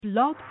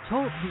Blog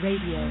Talk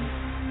Radio.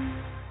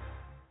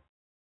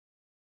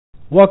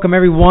 Welcome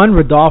everyone,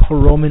 Rodolfo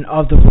Roman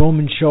of The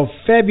Roman Show,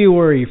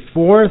 February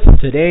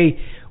 4th. Today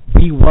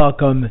we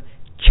welcome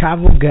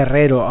Chavo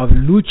Guerrero of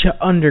Lucha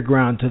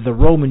Underground to The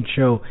Roman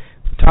Show,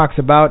 who talks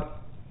about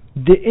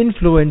the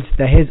influence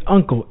that his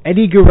uncle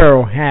Eddie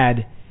Guerrero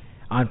had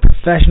on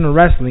professional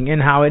wrestling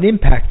and how it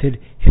impacted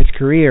his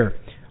career.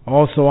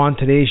 Also on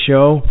today's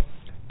show,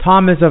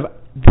 Tomas of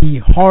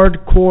the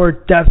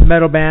hardcore death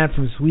metal band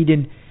from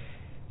Sweden,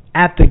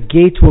 At the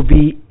Gates, will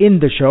be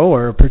in the show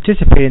or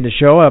participate in the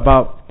show and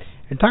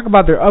talk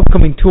about their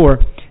upcoming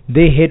tour.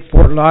 They hit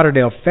Fort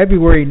Lauderdale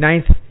February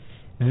 9th.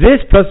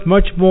 This plus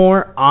much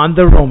more on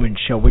The Roman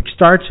Show, which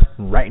starts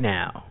right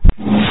now.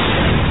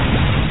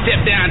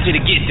 Step down to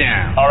the get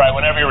down. All right,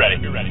 whenever you're ready.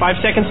 5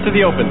 seconds to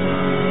the open.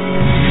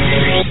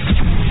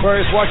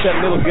 Aquarius, watch that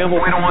little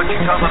gimbal. We don't want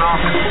you coming off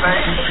in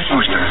space.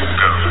 Booster,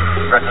 go.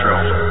 Retro,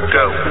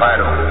 Go.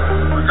 Vital,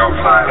 Go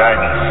fly.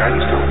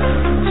 Guidance,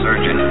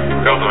 Surgeon,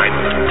 Go flight.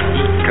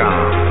 Com,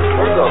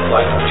 We're go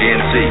flight.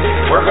 GNC,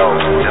 We're go.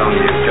 telling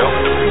you, go.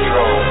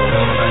 Control.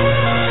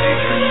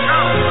 Procedure.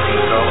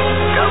 Go.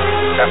 Go.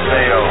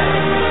 FAO.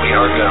 We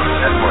are go.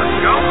 Network.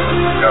 Go.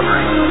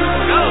 Discovery,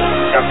 Go.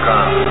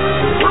 Capcom,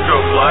 We're go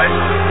flight.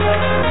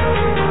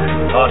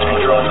 Launch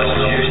Control, this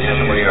is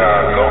Houston. We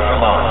are go for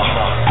launch.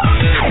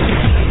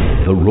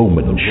 The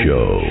Roman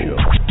Show.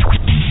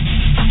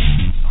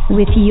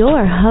 With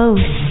your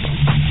host,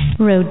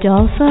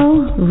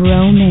 Rodolfo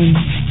Roman.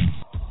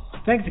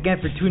 Thanks again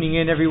for tuning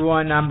in,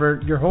 everyone. I'm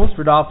your host,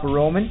 Rodolfo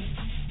Roman.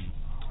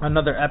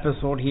 Another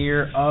episode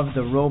here of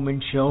The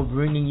Roman Show,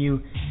 bringing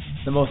you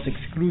the most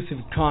exclusive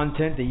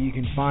content that you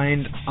can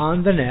find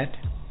on the net.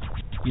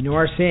 You know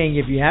our saying,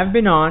 if you haven't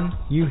been on,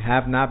 you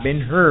have not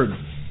been heard.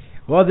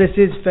 Well, this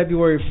is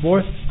February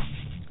 4th.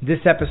 This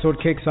episode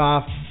kicks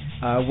off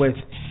with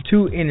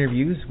two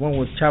interviews. One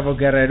with Chavo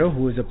Guerrero,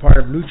 who is a part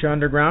of Lucha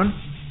Underground,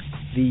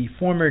 the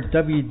former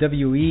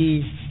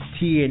WWE,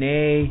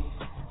 TNA,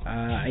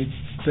 I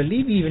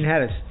believe he even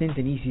had a stint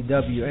in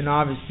ECW, and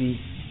obviously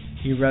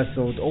he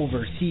wrestled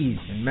overseas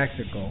in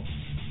Mexico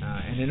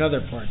and in other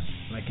parts,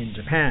 like in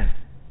Japan.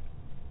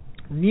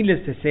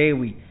 Needless to say,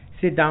 we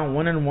sit down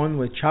one-on-one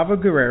with Chavo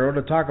Guerrero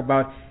to talk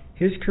about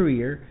his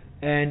career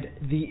and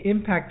the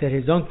impact that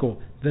his uncle,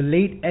 the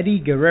late Eddie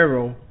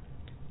Guerrero,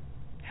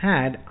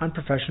 had on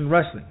professional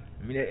wrestling.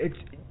 I mean,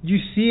 you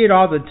see it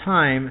all the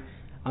time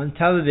on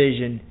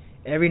television.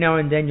 Every now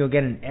and then you'll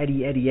get an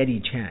Eddie, Eddie, Eddie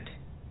chant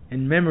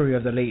in memory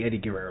of the late Eddie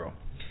Guerrero.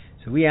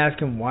 So we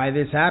ask him why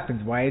this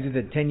happens. Why is it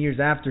that 10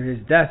 years after his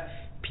death,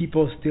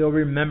 people still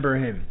remember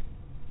him?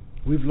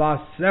 We've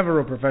lost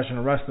several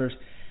professional wrestlers,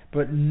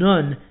 but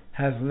none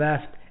has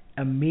left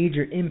a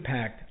major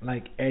impact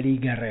like Eddie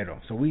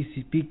Guerrero. So we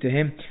speak to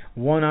him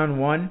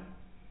one-on-one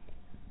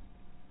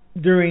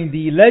during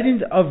the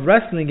Legends of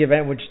Wrestling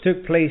event, which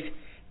took place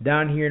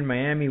down here in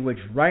Miami, which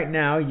right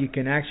now you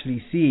can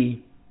actually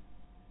see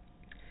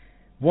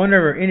one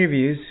of our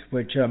interviews,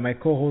 which my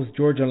co-host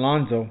George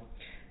Alonso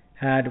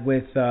had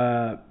with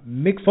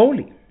Mick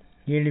Foley.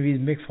 He interviews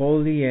Mick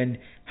Foley and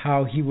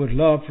how he would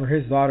love for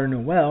his daughter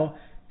Noelle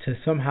to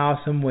somehow,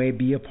 some way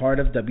be a part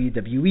of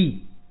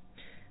WWE.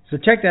 So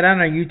check that out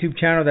on our YouTube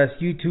channel. That's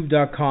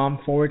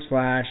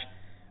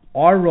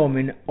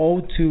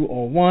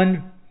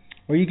youtube.com/rroman0201.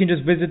 Or you can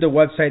just visit the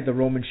website,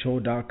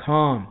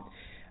 theromanshow.com.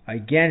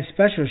 Again,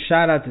 special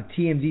shout out to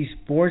TMZ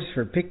Sports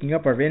for picking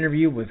up our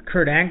interview with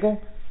Kurt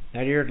Angle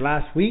that aired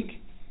last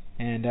week.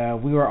 And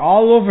we were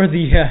all over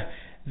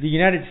the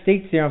United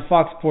States there on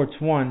Fox Sports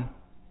 1.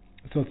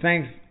 So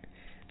thanks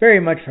very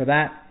much for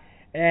that.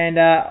 And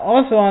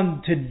also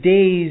on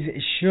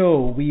today's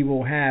show, we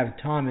will have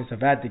Tomas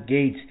of At the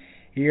Gates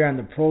here on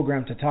the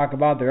program to talk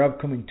about their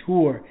upcoming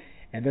tour.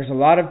 And there's a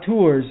lot of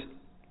tours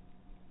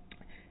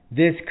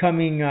this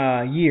coming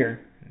year,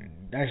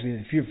 actually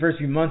the first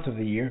few months of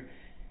the year.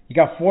 You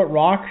got Fort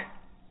Rock,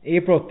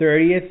 April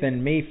 30th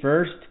and May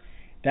 1st.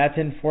 That's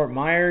in Fort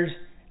Myers.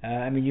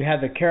 You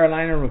have the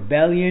Carolina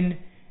Rebellion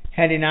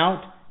heading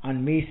out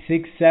on May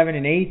 6th, 7th,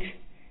 and 8th.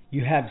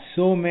 You have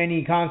so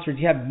many concerts.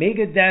 You have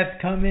Megadeth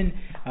coming.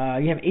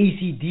 You have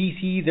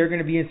AC/DC. They're going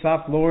to be in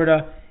South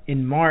Florida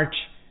in March.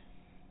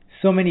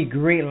 So many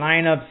great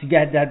lineups. You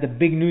got the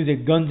big news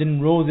that Guns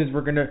N' Roses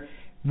were going to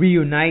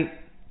reunite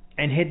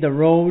and hit the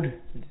road.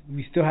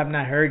 We still have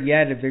not heard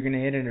yet if they're going to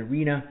hit an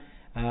arena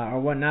or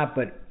whatnot.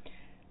 But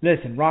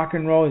listen, rock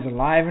and roll is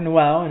alive and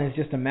well, and it's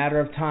just a matter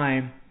of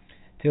time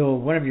till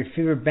one of your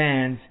favorite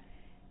bands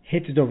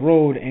hits the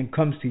road and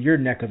comes to your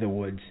neck of the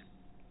woods.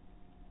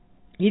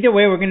 Either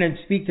way, we're going to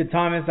speak to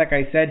Tomas, like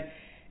I said,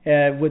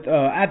 with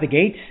At the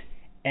Gates.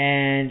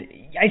 And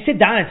I sit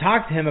down and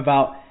talk to him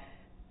about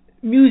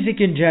music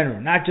in general,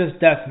 not just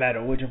death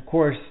metal, which of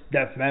course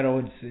death metal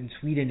in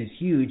Sweden is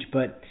huge,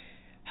 but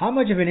how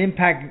much of an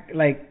impact,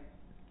 like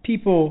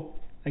people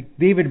like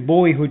David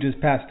Bowie, who just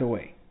passed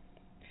away,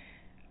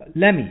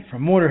 Lemmy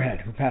from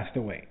Motorhead, who passed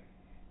away.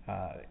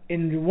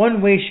 In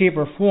one way, shape,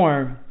 or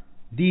form,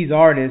 these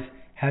artists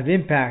have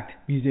impacted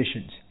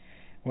musicians.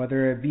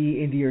 whether it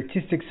be in the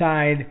artistic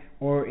side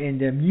or in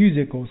the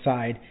musical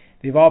side.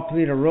 They've all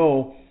played a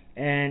role,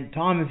 and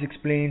Thomas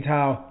explains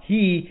how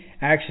he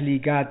actually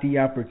got the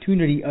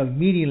opportunity of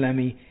meeting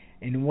Lemmy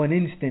in one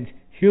instance.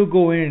 He'll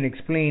go in and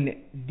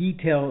explain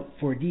detail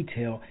for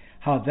detail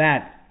how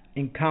that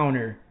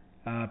encounter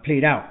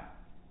played out.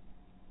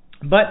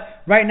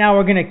 But right now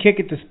we're going to kick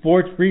it to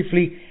sports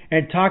briefly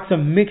and talk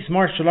some mixed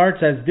martial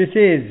arts, as this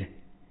is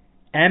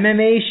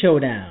MMA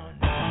Showdown.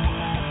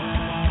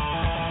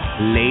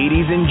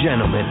 Ladies and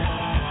gentlemen,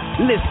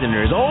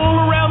 listeners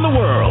all around the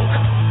world,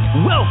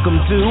 welcome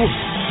to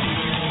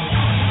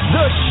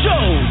the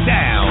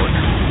Showdown.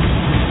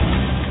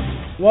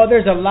 Well,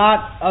 there's a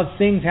lot of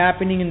things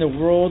happening in the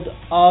world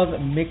of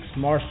mixed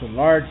martial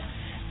arts.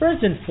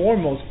 First and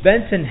foremost,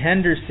 Benson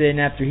Henderson,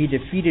 after he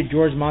defeated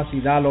George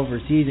Masvidal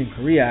overseas in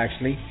Korea,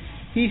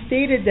 he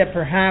stated that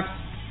perhaps,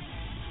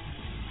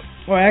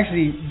 or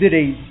actually did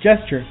a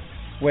gesture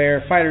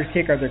where fighters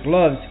take out their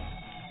gloves,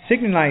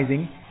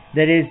 signalizing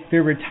that is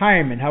their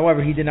retirement.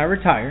 However, he did not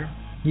retire.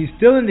 He's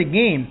still in the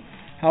game.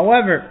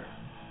 However,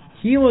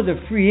 he was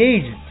a free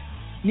agent.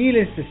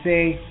 Needless to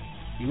say,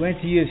 he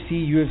went to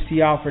UFC.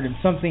 UFC offered him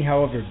something.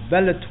 However,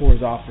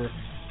 Bellator's offer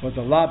was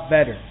a lot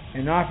better,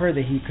 an offer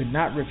that he could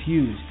not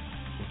refuse,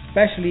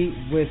 especially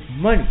with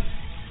money.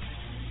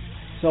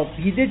 So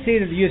he did say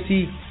that the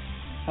UFC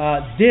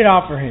did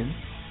offer him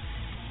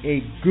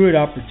a good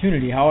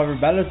opportunity. However,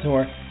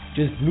 Bellator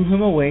just blew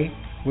him away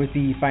with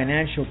the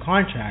financial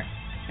contract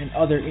and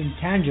other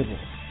intangibles.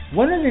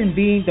 One of them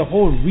being the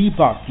whole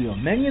Reebok deal.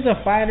 Many of the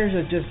fighters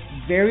are just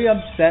very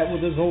upset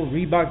with this whole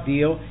Reebok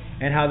deal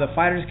and how the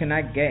fighters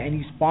cannot get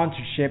any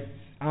sponsorship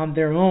on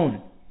their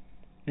own.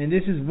 And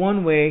this is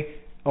one way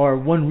or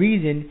one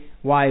reason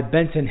why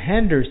Benson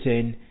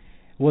Henderson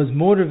was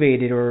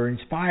motivated or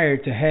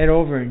inspired to head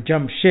over and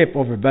jump ship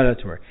over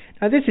Bellator.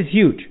 Now this is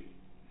huge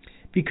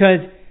because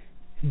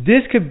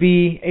this could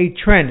be a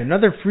trend.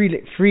 Another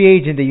free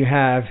agent that you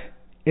have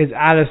is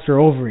Alistair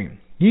Overeem.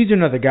 He's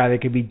another guy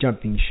that could be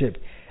jumping ship.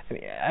 I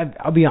mean,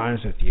 I'll be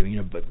honest with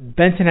you, but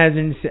Benson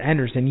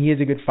Henderson, he is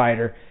a good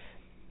fighter.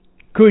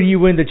 Could he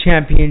win the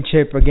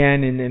championship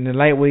again in the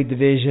lightweight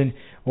division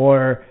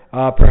or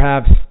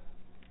perhaps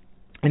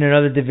in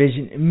another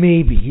division?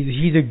 Maybe.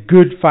 He's a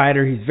good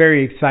fighter. He's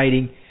very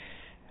exciting.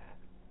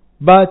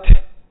 But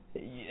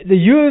the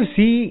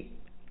UFC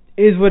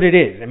is what it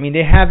is. I mean,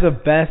 they have the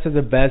best of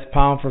the best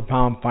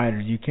pound-for-pound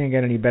fighters. You can't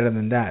get any better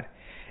than that.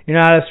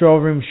 Alistair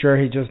Overeem, sure,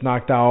 he just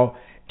knocked out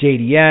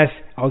JDS.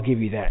 I'll give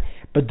you that.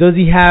 But does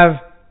he have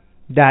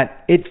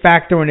that it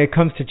factor when it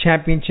comes to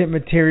championship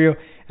material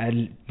at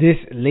this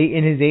late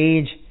in his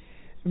age?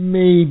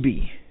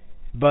 Maybe.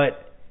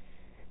 But,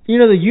 the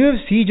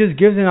UFC just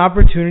gives an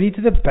opportunity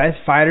to the best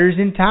fighters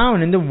in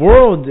town, in the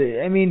world.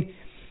 I mean,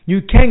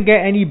 you can't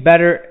get any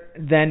better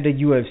than the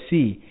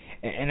UFC.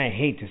 And I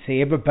hate to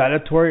say it, but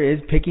Bellator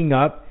is picking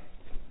up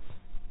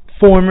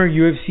former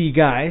UFC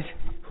guys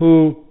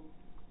who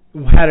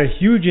had a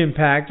huge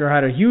impact or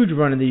had a huge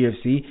run in the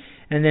UFC,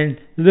 and then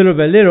little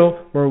by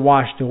little were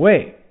washed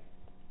away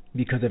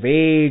because of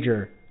age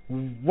or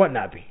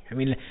whatnot. I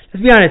mean,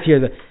 let's be honest here.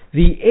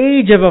 The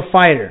age of a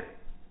fighter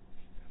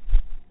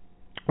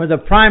or the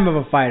prime of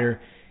a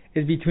fighter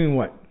is between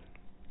what?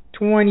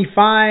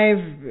 25,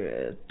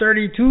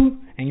 32,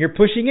 and you're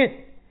pushing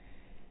it.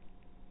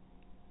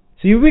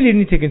 So you really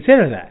need to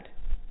consider that.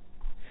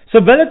 So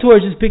Bellator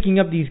is just picking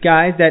up these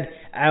guys that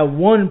at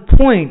one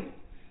point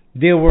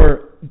they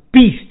were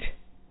beast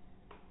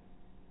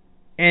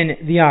in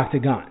the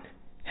octagon.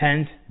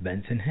 Hence,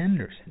 Benson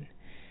Henderson.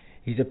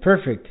 He's a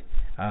perfect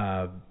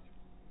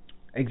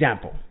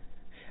example.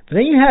 But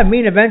then you have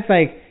main events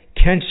like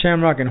Ken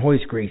Shamrock and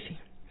Royce Gracie.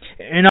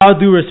 And all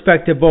due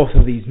respect to both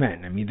of these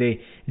men. I mean,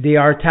 they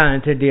are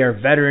talented. They are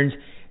veterans.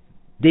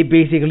 They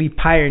basically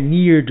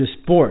pioneered the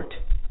sport.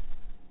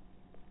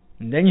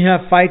 And then you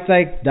have fights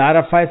like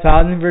Dada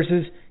 5000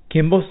 versus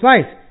Kimbo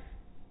Slice.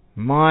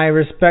 My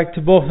respect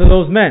to both of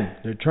those men.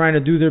 They're trying to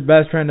do their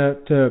best, trying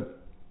to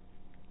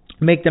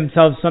make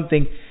themselves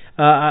something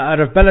out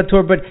of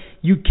Bellator. But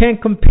you can't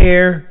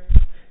compare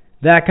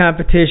that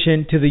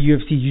competition to the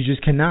UFC. You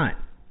just cannot.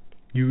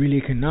 You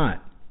really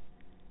cannot.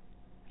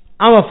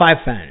 I'm a fight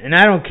fan, and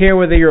I don't care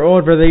whether you're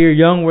old, whether you're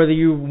young, whether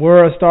you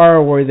were a star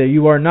or whether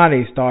you are not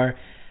a star.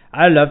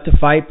 I love to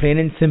fight, plain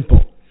and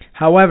simple.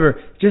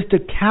 However, just the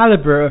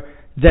caliber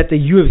that the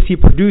UFC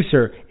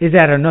producer is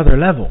at another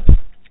level,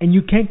 and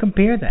you can't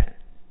compare that.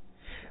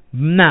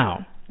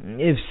 Now,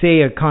 if,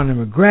 say, a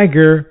Conor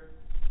McGregor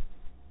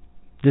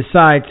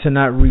decides to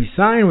not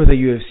re-sign with the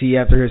UFC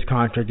after his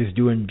contract is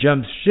due and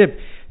jumps ship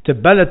to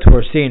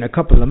Bellator, say, in a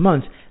couple of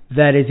months,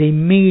 that is a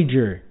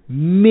major,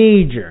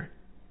 major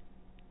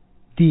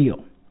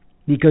deal.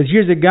 Because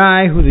here's a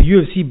guy who the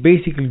UFC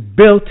basically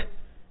built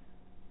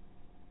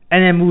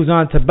and then moves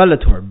on to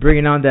Bellator,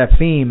 bringing on that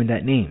fame and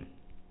that name.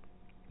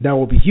 That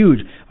will be huge.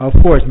 Of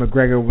course,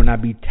 McGregor will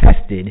not be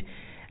tested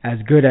as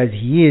good as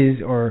he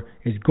is or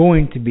is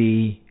going to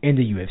be in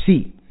the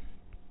UFC.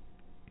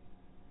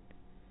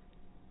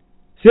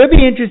 So it'll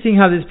be interesting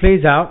how this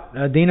plays out.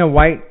 Dana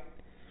White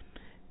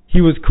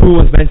he was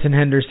cool with Benson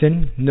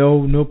Henderson.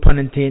 No pun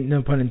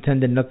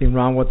intended. Nothing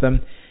wrong with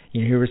him.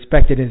 He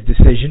respected his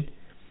decision,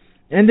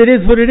 and it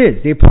is what it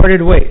is. They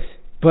parted ways,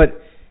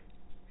 but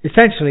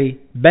essentially,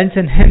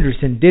 Benson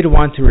Henderson did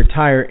want to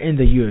retire in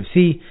the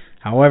UFC.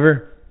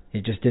 However,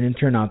 it just didn't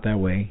turn out that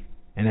way.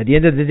 And at the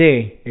end of the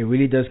day, it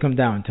really does come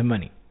down to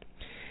money.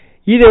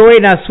 Either way,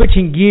 now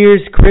switching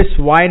gears, Chris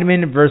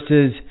Weidman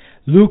versus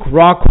Luke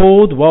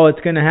Rockhold. Well,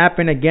 it's going to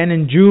happen again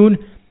in June.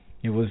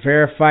 It was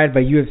verified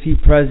by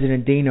UFC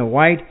President Dana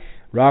White.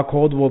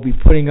 Rockhold will be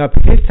putting up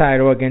his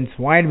title against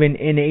Weidman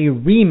in a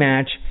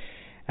rematch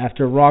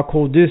after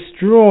Rockhold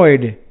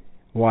destroyed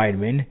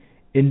Weidman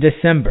in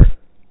December.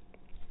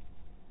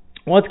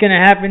 What's going to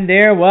happen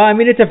there? Well, I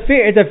mean, it's a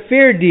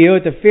fair deal.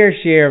 It's a fair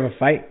share of a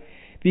fight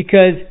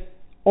because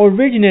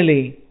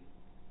originally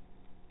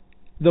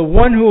the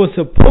one who was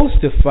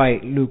supposed to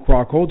fight Luke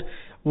Rockhold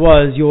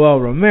was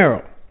Yoel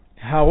Romero.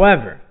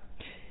 However,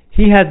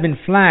 he has been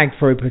flagged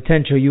for a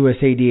potential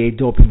USADA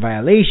doping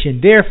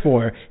violation.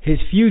 Therefore, his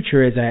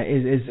future is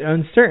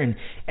uncertain.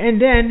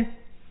 And then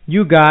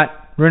you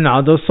got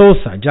Ronaldo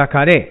Sosa,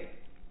 Jacare.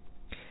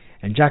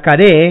 And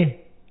Jacare,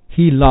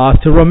 he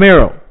lost to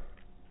Romero.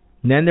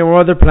 And then there were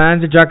other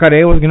plans that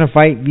Jacare was going to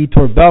fight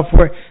Vitor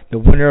Belfort. The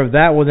winner of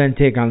that will then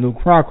take on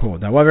Luke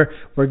Rockhold. However,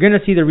 we're going to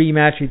see the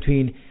rematch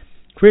between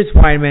Chris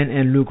Weidman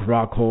and Luke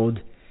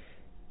Rockhold.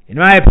 In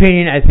my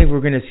opinion, I think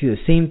we're going to see the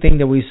same thing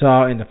that we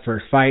saw in the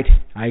first fight.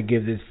 I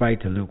give this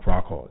fight to Luke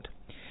Rockhold.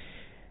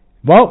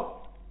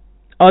 Well,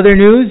 other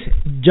news,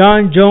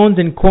 John Jones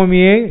and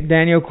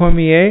Daniel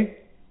Cormier,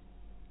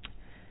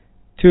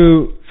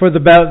 for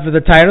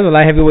the title, the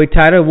light heavyweight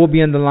title, will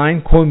be on the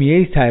line.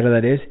 Cormier's title,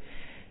 that is.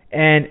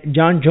 And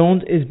John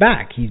Jones is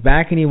back. He's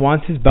back and he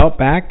wants his belt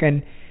back.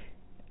 And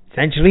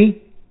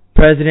essentially,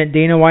 President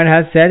Dana White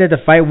has said that the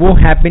fight will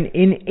happen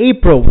in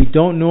April. We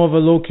don't know of a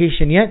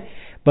location yet,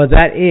 but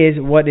that is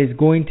what is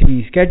going to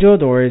be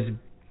scheduled,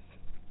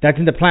 that's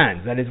in the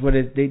plans. That is what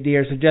they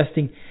are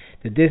suggesting,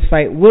 that this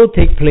fight will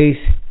take place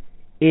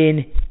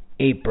in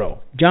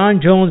April.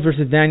 John Jones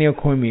versus Daniel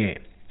Cormier.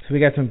 So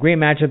we got some great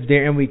matchups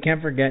there, and we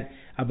can't forget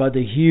about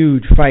the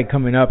huge fight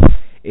coming up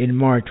in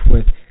March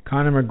with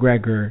Conor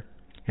McGregor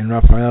and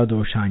Rafael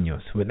Dos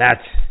Anjos. Well,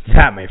 that,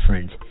 my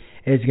friends,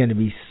 is going to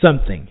be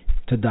something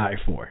to die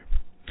for.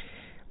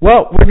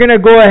 Well, we're going to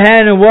go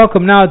ahead and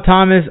welcome now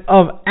Thomas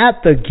of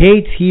At the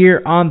Gates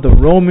here on The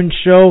Roman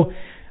Show.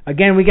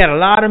 Again, we got a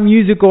lot of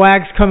musical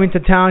acts coming to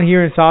town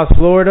here in South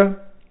Florida,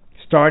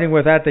 starting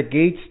with At the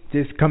Gates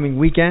this coming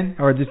week,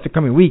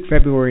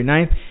 February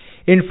 9th,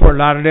 in Fort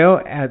Lauderdale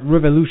at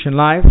Revolution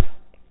Live.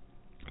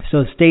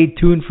 So stay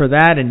tuned for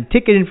that, and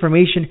ticket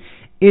information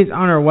is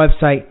on our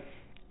website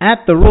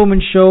at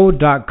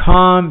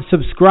theromanshow.com.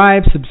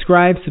 Subscribe to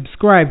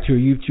our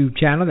YouTube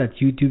channel. That's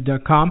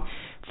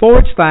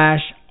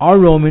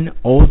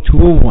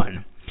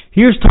youtube.com/rroman0201.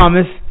 Here's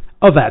Thomas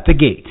of At the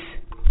Gates.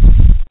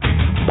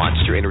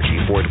 Monster Energy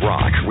Fort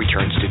Rock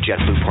returns to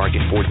JetBlue Park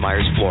in Fort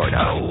Myers, Florida.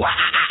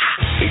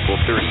 April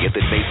 30th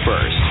and May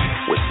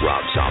 1st with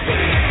Rob Zombie.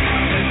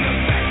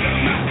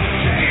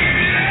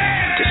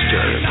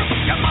 Disturbed.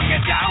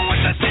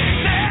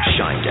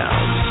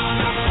 Shinedown.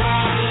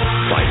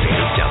 Five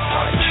Fingers Death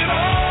Punch.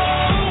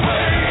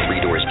 Three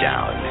Doors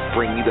Down.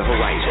 Bring Me the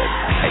Horizon.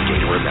 A Day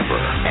to Remember.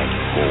 And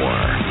more.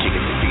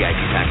 Tickets and VIP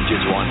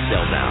packages are on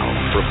sale now.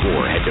 For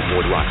more, head to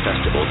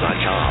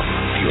FortRockFestivals.com.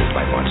 Fueled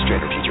by Monster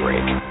Energy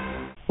Drink.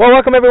 Well,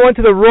 welcome everyone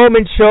to The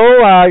Roman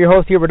Show. Your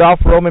host here,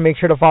 Rodolfo Roman. Make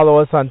sure to follow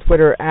us on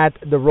Twitter at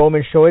The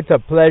Roman Show. It's a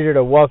pleasure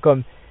to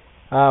welcome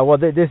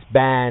this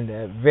band,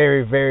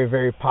 very, very,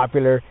 very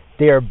popular.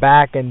 They are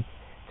back, and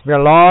it's been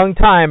a long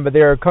time, but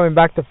they are coming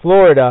back to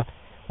Florida.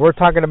 We're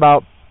talking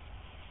about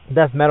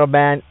death metal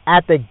band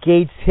At the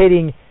Gates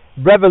hitting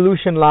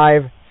Revolution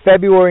Live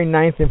February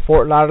 9th in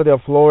Fort Lauderdale,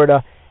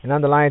 Florida. And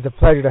on the line, it's a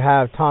pleasure to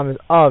have Thomas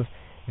of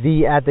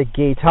the At the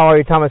Gates. How are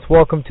you, Thomas?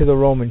 Welcome to The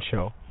Roman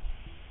Show.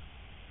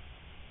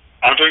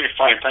 I'm doing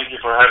fine. Thank you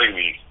for having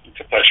me. It's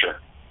a pleasure.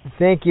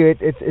 Thank you.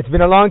 It's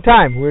been a long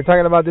time. We were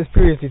talking about this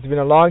previously. It's been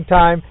a long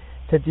time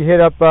since you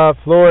hit up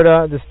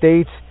Florida, the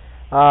States.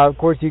 Of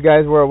course, you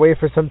guys were away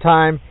for some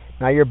time.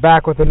 Now you're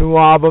back with a new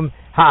album.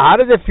 How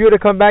does it feel to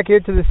come back here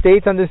to the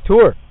States on this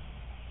tour?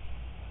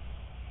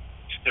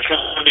 It's going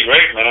to be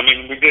great, man. I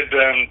mean, we did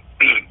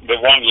the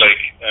one leg,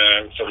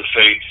 so to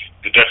say,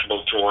 the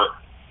Decibel tour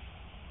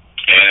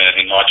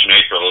in March and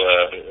April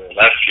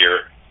last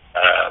year.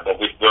 But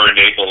we weren't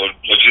able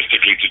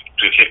logistically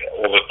to hit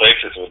all the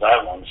places with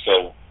that one.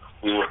 So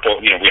we were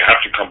thought, we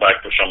have to come back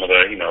to some of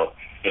the,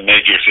 the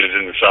major cities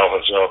in the South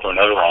as well for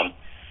another one.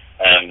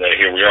 And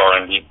here we are,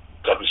 and we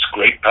got this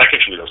great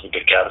package with us with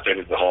the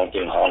Cataphated, the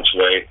Haunted, and Haunts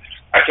Way.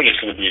 I think it's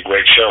going to be a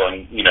great show.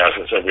 And, as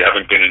I said, we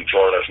haven't been in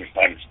Florida since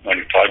 95,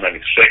 96,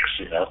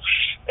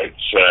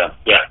 It's,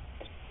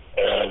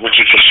 which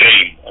is a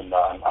shame. And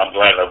I'm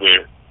glad that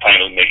we're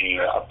finally making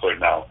it up for it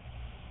now.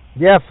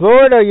 Yeah,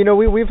 Florida,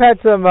 we've had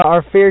some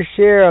our fair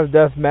share of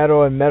death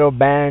metal and metal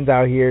bands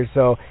out here,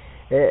 so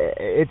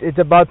it's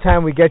about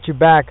time we get you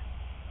back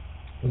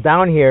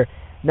down here.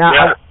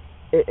 Now,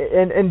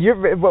 And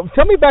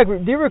tell me back.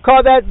 Do you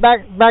recall that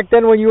back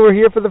then when you were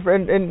here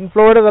in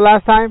Florida the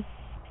last time?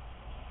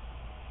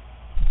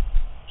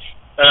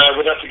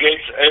 With At the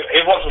Gates,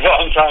 it was a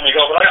long time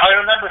ago, but I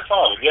remember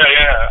some of it.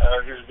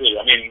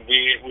 Yeah. I mean,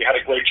 we had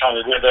a great time.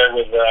 We were there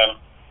with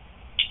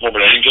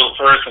Robert Angel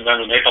first, and then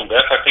with Nathan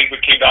Death. I think we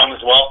came down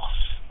as well.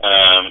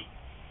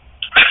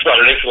 But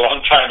it is a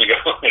long time ago.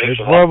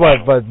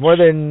 But more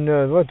than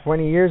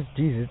 20 years?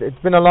 Jesus,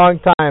 it's been a long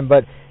time.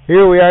 But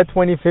here we are,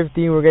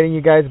 2015. We're getting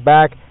you guys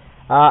back.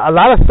 A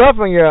lot of stuff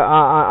on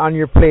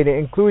your plate,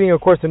 including,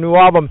 of course, a new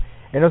album,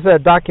 and also a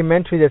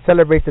documentary that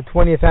celebrates the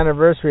 20th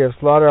anniversary of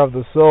Slaughter of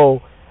the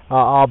Soul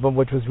album,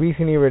 which was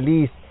recently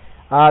released.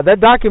 That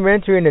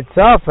documentary in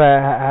itself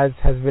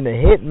has been a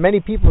hit. Many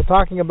people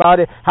talking about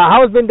it.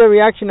 How has been the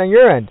reaction on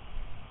your end?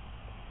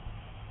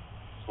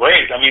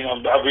 Great. I mean,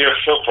 we are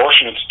so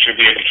fortunate to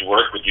be able to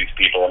work with these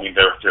people. I mean,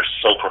 they're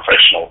so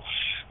professional.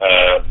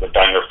 The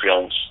Banger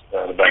Films,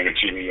 the Banger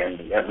TV, and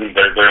I mean,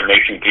 they're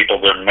amazing people.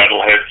 They're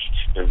metalheads.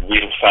 They're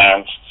real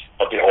fans,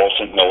 but they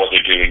also know what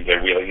they're doing. They're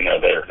really,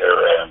 they're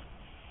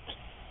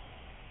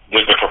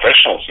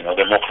professionals.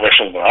 They're more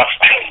professional than us.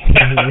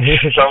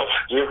 So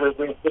we're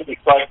really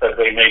excited that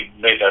they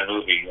made that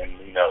movie,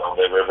 and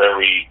they were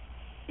very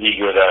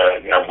eager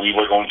that we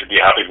were going to be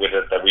happy with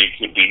it, that we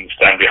could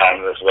stand behind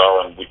it as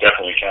well, and we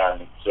definitely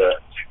can.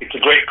 It's a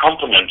great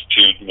compliment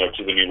to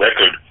the new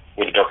record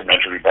with the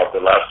documentary about the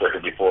last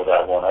record before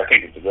that one. I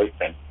think it's a great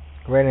thing.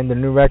 Great, and the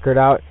new record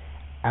out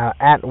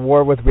at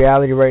War with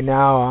Reality right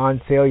now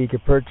on sale. You can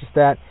purchase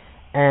that,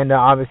 and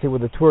obviously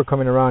with the tour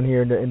coming around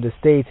here in the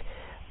States.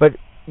 But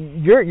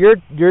your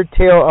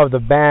tale of the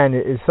band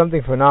is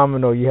something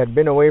phenomenal. You had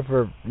been away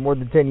for more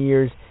than 10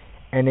 years.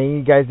 And then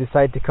you guys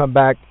decide to come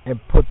back and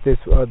put this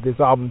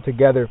album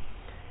together.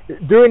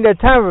 During that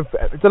time,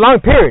 it's a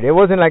long period. It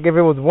wasn't like if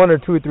it was 1 or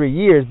 2 or 3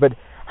 years. But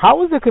how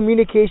was the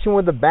communication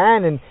with the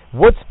band, and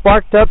what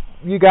sparked up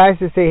you guys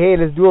to say, "Hey,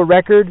 let's do a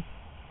record,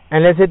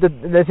 and let's hit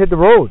the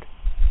road"?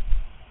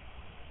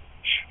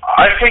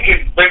 I think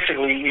it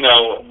basically,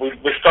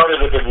 we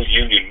started with the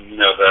reunion, in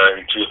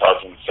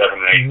 2007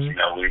 and 8.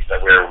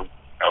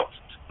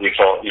 We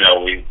thought,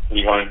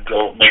 we wanted to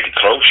go make a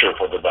closure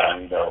for the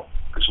band,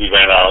 because we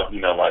ran out, we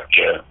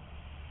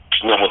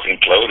almost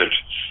imploded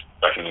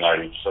back in the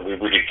 90s. So we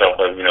really felt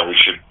that, we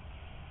should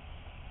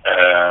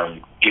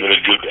give it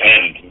a good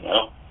end,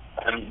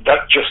 And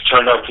that just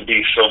turned out to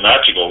be so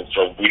magical.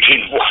 So we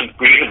didn't want it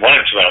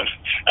to end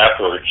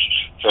afterwards.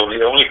 So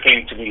the only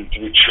thing to be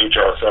true to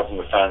ourselves and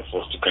the fans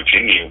was to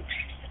continue.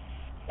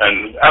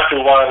 And after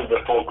a while,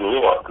 the thought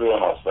grew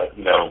on us that,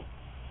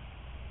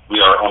 we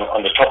are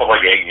on the top of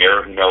our game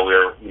here.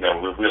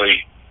 We're really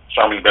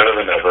sounding better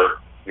than ever.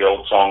 The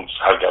old songs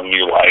have got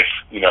new life,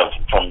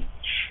 from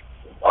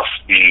us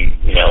being,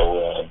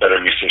 better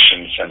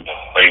musicians and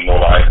playing more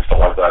live and stuff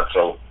like that.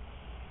 So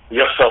we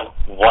just felt,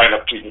 why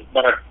not just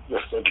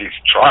at least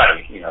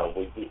try?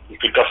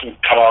 If it doesn't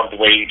come out the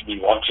way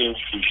we want to,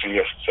 we can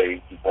just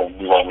say we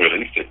won't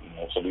release it.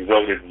 So we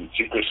wrote it in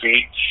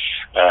secrecy,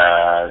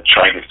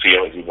 trying to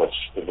feel if it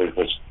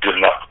was good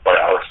enough by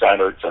our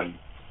standards, and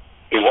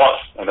it was,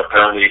 and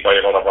apparently by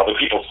a lot of other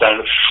people's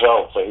standards as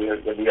well. So we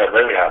are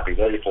very happy,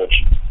 very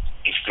fortunate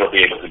to still be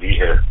able to be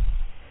here.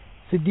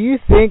 So do you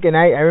think, and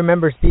I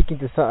remember speaking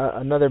to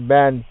another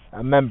band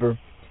member,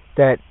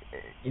 that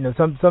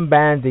some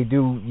bands, they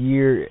do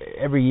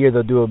every year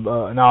they'll do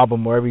an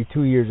album, or every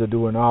 2 years they'll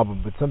do an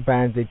album, but some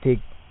bands, they take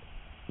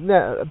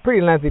a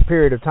pretty lengthy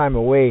period of time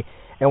away,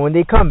 and when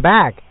they come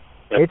back,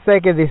 it's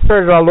like if they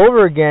started all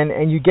over again,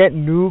 and you get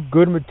new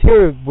good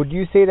material. Would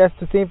you say that's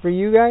the same for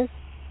you guys?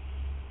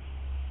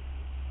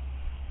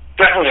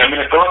 Definitely. I mean,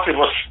 I thought it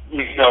was,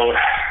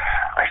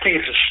 I think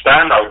it's a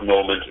standout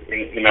moment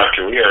in our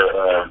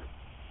career,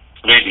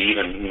 maybe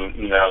even,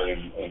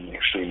 in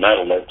extreme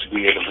metal, to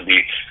be able to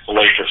be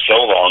away for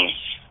so long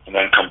and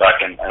then come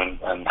back and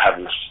have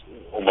this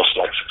almost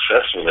like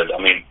success with it. I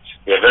mean,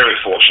 we are very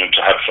fortunate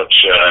to have such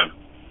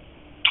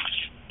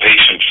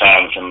patient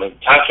fans, and the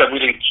fans that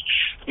really,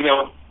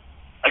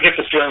 I get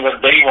the feeling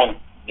that they want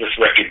this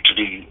record to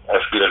be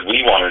as good as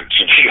we want it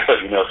to be,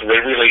 so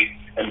they really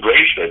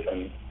embraced it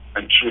and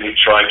really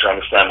tried to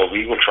understand what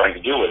we were trying to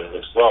do with it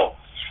as well.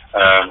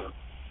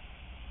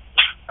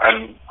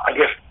 And I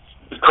guess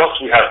because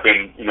we have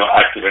been,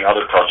 active in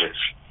other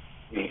projects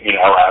in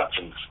our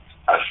absence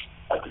as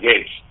at the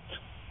Gates,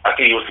 I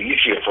think it was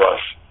easier for us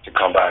to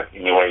come back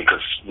in a way,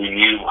 because we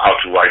knew how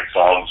to write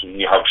songs, we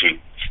knew how to,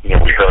 be in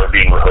a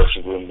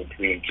rehearsal room, to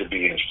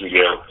be in a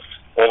studio.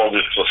 All of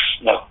this was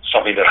not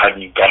something that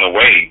hadn't gone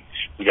away.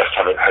 We just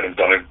hadn't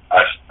done it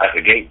at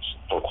the Gates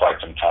for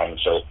quite some time.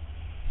 So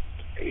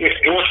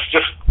it was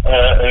just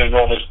an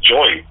enormous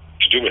joy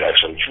to do it,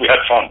 actually. We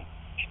had fun.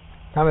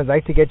 Thomas, I'd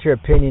like to get your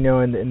opinion,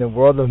 in the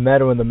world of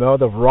metal, in the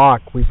world of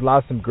rock, we've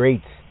lost some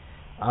greats.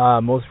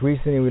 Most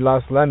recently, we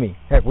lost Lemmy.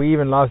 Heck, we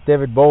even lost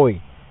David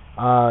Bowie.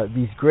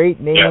 These great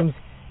names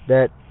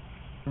that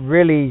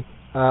really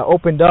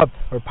opened up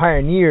or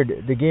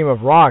pioneered the game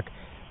of rock,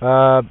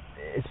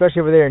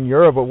 especially over there in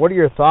Europe. But what are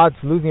your thoughts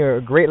losing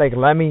a great like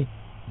Lemmy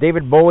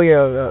David Bowie,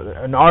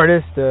 an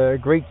artist, a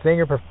great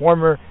singer,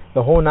 performer,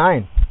 the whole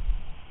nine.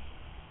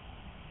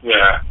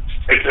 Yeah,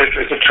 it's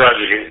a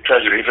tragedy,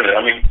 isn't it?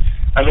 I mean,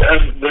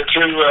 and the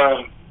two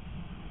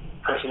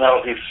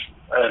personalities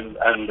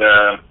and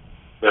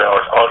their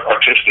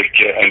artistic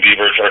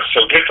endeavors are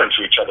so different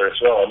to each other as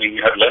well. I mean,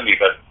 you had Lemmy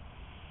that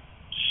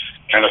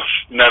kind of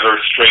never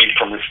strayed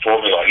from his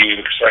formula. He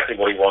knew exactly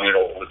what he wanted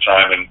all the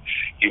time, and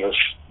he was,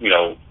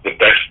 the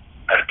best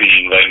at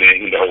being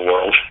Lemmy in the whole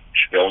world,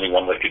 the only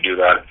one that could do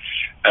that.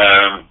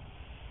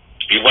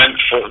 He went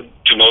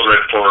to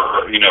Motorhead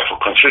for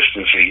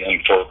consistency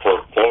and for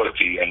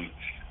quality and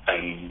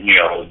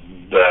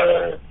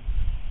the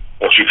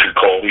what you could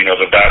call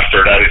the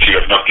bastard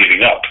attitude of not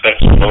giving up. That's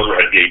what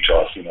Motorhead gave to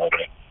us.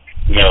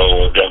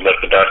 Don't let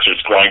the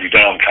bastards grind you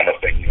down kind of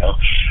thing.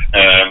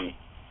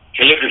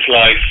 He lived his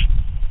life,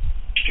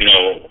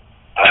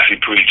 as he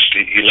preached.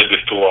 He lived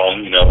it full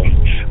on.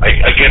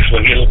 I guess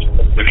when he lived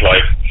his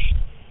life,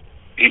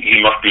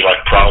 he must be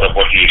like proud of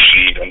what he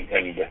achieved and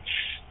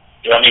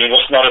I mean, it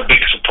was not a big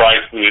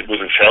surprise with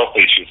his health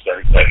issues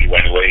that he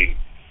went away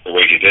the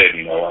way he did,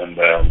 and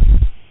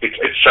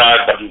it's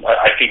sad, but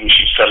I think we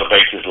should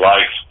celebrate his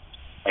life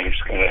and his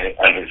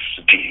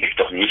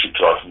gift of music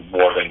to us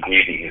more than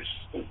grieving his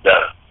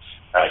death,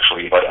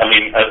 actually. But I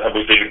mean,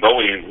 with David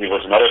Bowie, it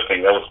was another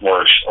thing that was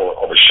more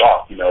of a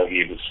shock. He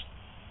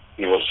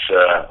was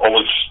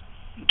always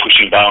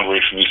pushing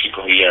boundaries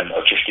musically and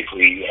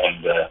artistically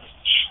and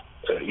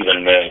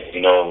even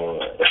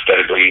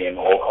aesthetically and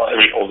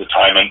all the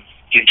time, and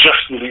he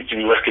just released a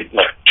record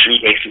like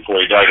 2 days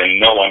before he died, and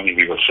no one knew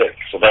he was sick.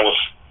 So that was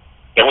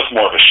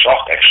more of a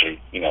shock,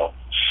 actually,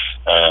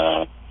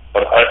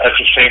 But it's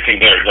the same thing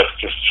there. Let's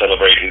just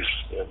celebrate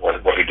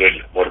what he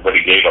did, what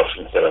he gave us,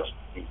 instead of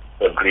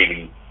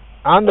grieving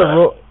on the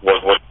road.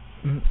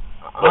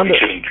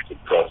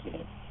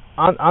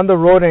 On the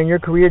road and in your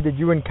career, did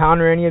you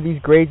encounter any of these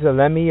greats,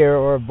 Lemmy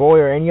or Bowie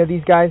or any of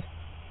these guys?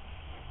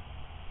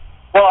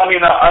 Well, I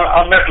mean,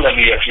 I met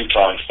Lemmy a few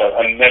times, but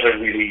I never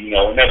really,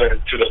 never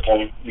to the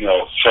point,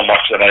 so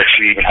much that I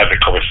actually even had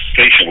a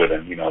conversation with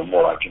him,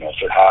 more like,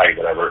 said hi,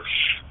 whatever.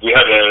 We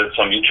had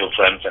some mutual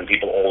friends, and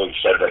people always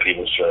said that he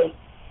was a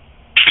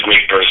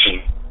great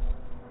person,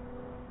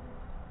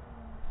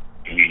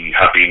 be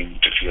happy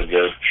to feel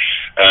good.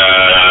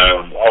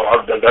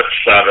 That's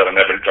sad that I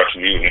never got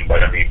to know him,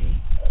 but I mean,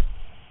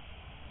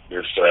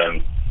 there's, as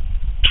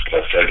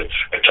I said,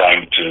 a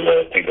time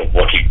to think of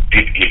what he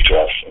did give to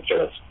us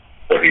instead of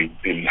what he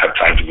didn't have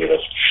time to give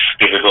us.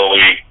 David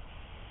Bowie,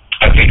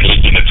 I think,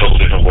 lived in a total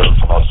different world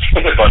from us.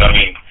 But I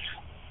mean,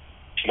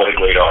 what a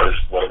great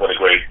artist! What a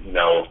great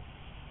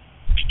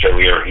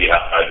career he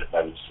had.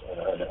 That was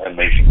an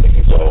amazing thing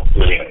as well.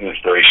 Really an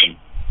inspiration.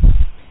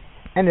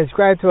 And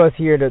describe to us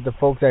here the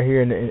folks out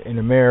here in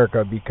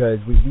America, because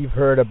we've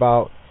heard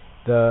about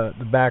the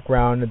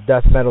background, the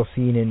death metal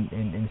scene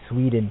in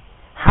Sweden.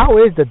 How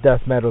is the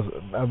death metal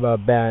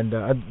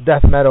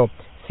death metal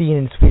scene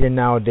in Sweden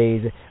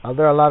nowadays? Are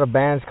there a lot of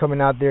bands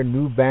coming out there,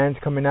 new bands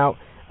coming out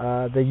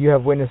that you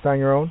have witnessed on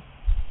your own?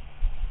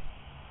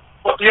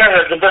 Well, yeah,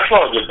 there's a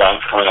lot of good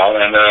bands coming out,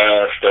 and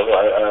still,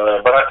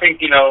 but I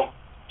think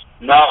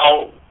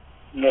now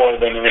more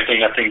than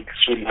anything, I think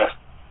Sweden has.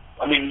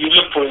 I mean, you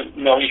look for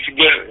if you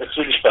get a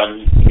Swedish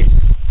band,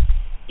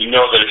 you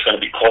know that it's going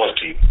to be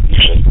quality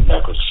usually,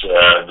 because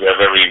we are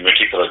very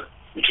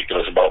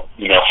meticulous about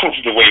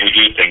the way we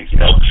do things,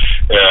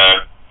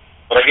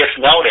 But I guess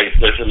nowadays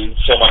there's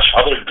so much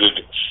other good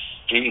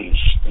scenes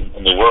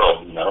in the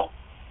world, in a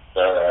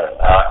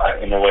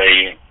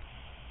way,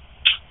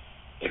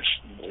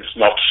 it's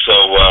not so.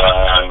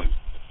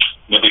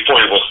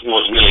 Before it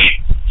was really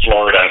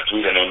Florida and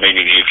Sweden and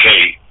maybe the UK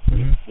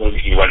when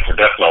he went for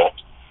death metal.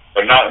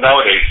 But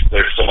nowadays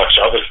there's so much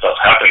other stuff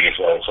happening as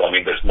well. So I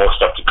mean, there's more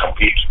stuff to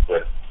compete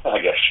with,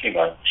 I guess,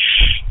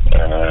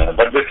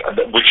 but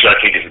which I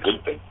think is a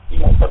good thing,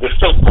 But there's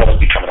still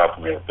quality coming out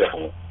from here,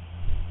 definitely.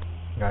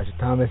 Gotcha,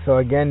 Thomas. So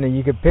again,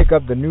 you can pick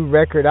up the new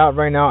record out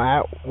right now,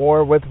 At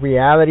War with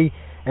Reality,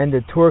 and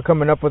the tour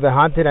coming up with The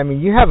Haunted. I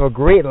mean, you have a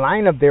great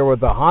lineup there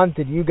with The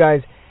Haunted. You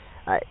guys,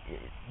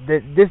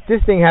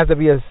 this thing has to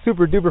be a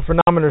super duper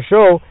phenomenal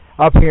show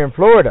up here in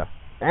Florida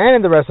and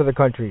in the rest of the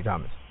country,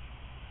 Thomas.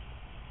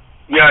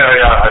 Yeah.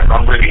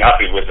 I'm really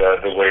happy with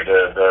the way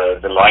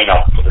the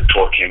lineup for the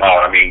tour came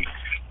out. I mean,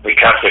 The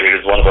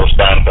Captivated is one of those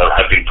bands that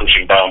have been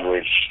pushing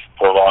boundaries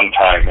for a long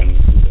time and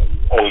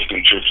always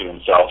been true to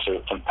themselves. They're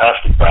a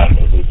fantastic band.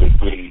 It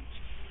really,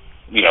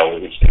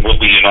 it will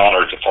be an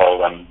honor to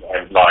follow them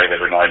live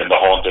every night. And The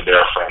Haunted,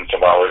 they're friends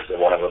of ours. They're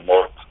one of the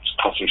more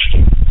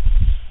consistent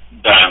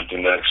bands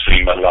in the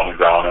extreme metal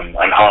underground.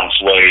 And Hans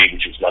Way,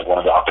 which is like one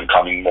of the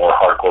up-and-coming, more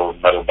hardcore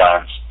metal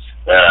bands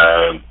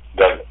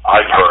that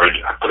I've heard,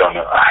 put on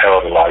a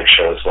hell of a live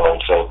show as well.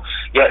 So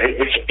yeah,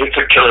 it's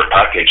a killer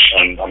package,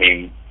 and I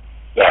mean,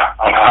 yeah,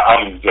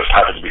 I'm just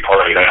happy to be part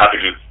of it. I'm happy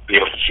to be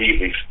able to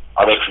see these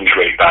other 3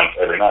 great bands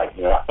every night,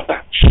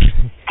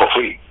 for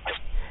free.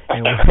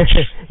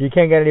 You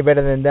can't get any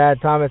better than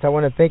that, Thomas. I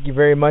want to thank you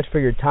very much for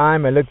your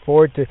time. I look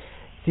forward to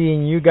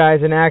seeing you guys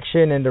in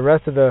action and the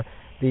rest of the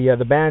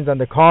bands on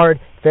the card.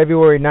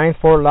 February 9th,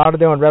 Fort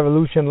Lauderdale on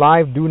Revolution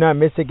Live. Do not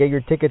miss it. Get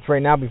your tickets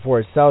right now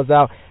before it sells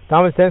out.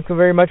 Thomas, thanks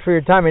very much for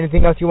your time.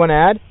 Anything else you want to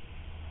add?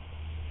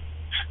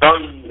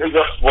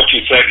 That's what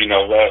you said,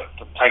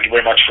 thank you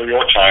very much for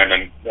your time,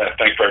 and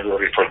thanks for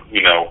everybody for,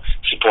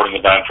 supporting the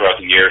band throughout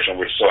the years, and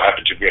we're so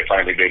happy to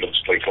finally be able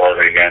to play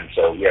Florida again.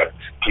 So, yeah,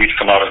 please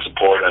come out and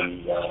support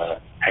and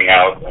hang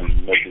out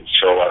and make the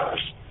show as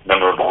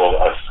memorable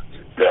as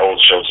the old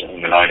shows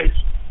in the 90s.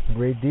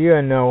 Great deal,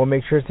 and we'll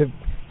make sure to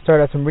start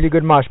out some really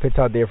good mosh pits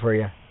out there for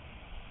you.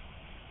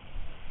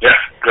 Yeah,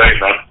 great,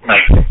 man.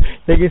 Thanks.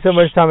 Thank you so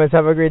much, Thomas.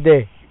 Have a great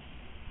day.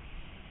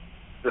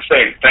 The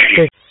same. Thank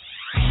you.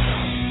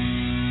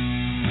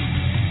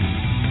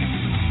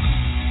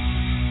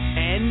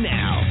 And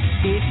now,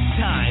 it's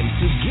time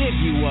to give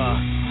you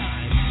a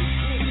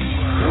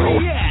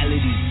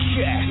reality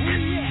check.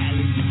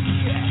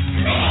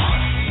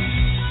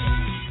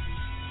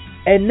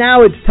 And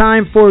now it's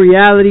time for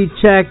reality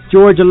check.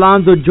 George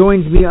Alonso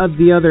joins me at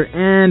the other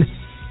end.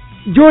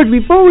 George,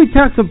 before we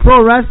talk some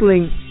pro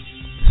wrestling,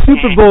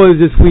 Super Bowl is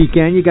this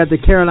weekend. You got the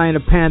Carolina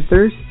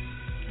Panthers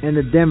and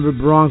the Denver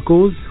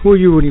Broncos. Who are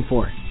you rooting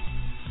for?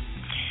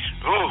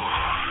 Ooh,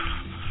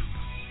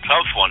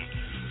 tough one.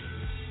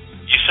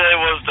 You said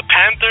it was the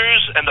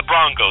Panthers and the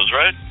Broncos,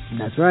 right?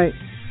 That's right.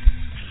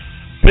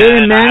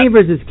 Peyton Manning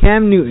versus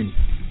Cam Newton.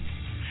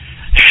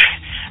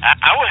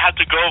 I would have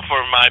to go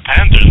for my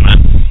Panthers,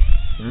 man.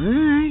 All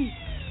right.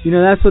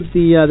 That's what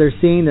they're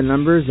seeing, the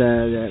numbers.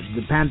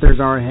 The Panthers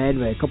are ahead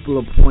by a couple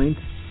of points.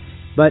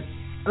 But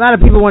a lot of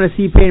people want to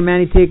see Peyton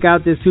Manning take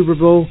out this Super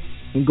Bowl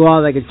and go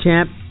out like a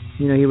champ.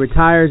 He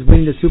retires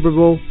winning the Super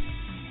Bowl,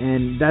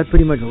 and that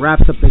pretty much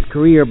wraps up his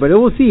career. But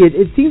we'll see.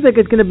 It seems like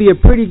it's going to be a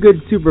pretty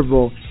good Super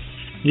Bowl.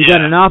 You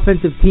got an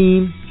offensive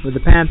team with the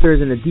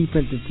Panthers and a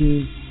defensive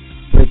team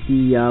with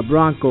the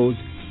Broncos.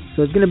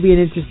 So it's going to be an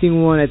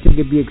interesting one. I think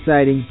it'd be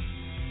exciting.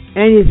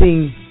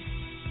 Anything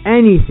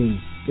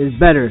is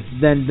better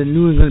than the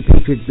New England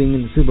Patriots being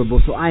in the Super Bowl.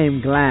 So I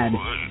am glad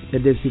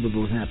that this Super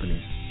Bowl is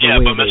happening.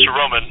 Yeah, but Mr.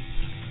 Roman,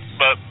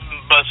 but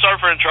sorry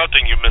for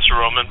interrupting you, Mr.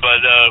 Roman,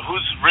 but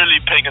who's really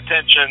paying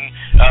attention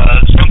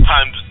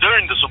sometimes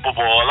during the Super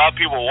Bowl? A lot of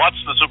people watch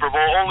the Super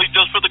Bowl only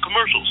just for the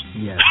commercials.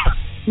 Yeah.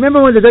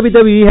 Remember when the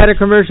WWE had a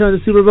commercial in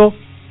the Super Bowl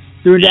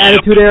during the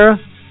Attitude Era?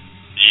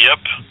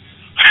 Yep.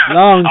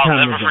 Long time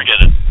I'll never ago.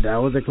 forget it. That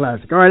was a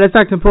classic. All right, let's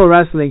talk some pro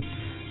wrestling.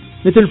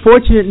 It's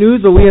unfortunate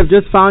news, but we have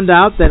just found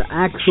out that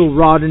Axel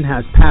Rodden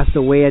has passed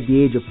away at the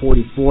age of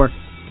 44.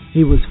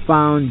 He was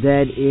found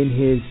dead in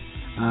his,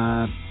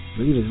 I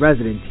believe his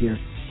residence here.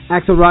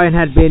 Axel Rodden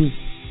had been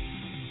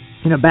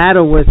in a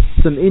battle with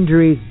some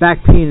injuries,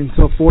 back pain, and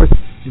so forth.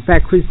 In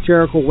fact, Chris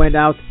Jericho went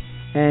out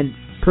and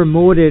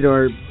promoted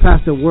or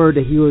passed a word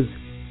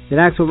that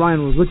Axel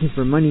Rodden was looking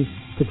for money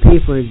to pay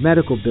for his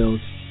medical bills.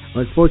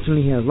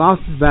 Unfortunately, he has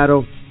lost his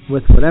battle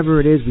with whatever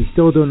it is. We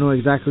still don't know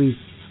exactly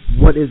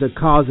what is the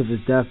cause of his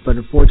death, but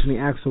unfortunately,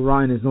 Axel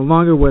Rodden is no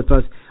longer with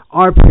us.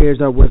 Our prayers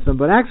are with him.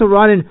 But Axel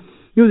Rodden,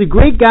 he was a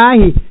great guy.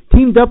 He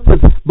teamed up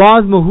with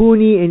Boz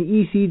Mahoney and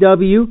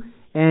ECW,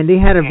 and they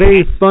had a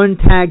very fun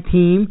tag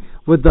team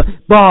with the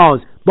Boz,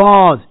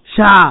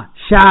 Shah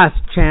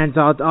chants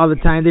all the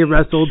time. They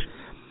wrestled.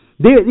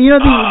 They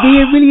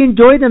really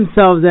enjoyed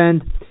themselves,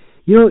 and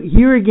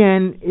here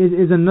again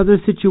is another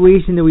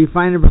situation that we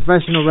find in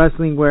professional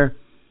wrestling where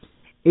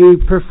a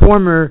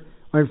performer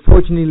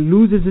unfortunately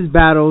loses his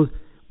battles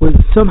with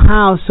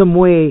somehow, some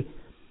way,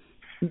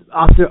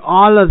 after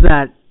all of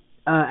that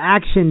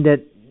action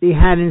that they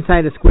had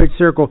inside a squared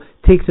circle,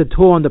 takes a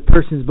toll on the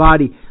person's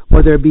body,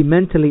 whether it be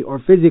mentally or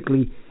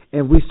physically,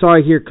 and we saw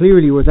it here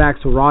clearly with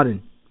Axel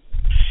Rodden.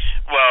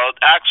 Well,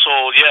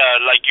 Axel,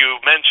 like you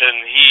mentioned,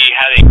 he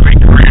had a great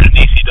career in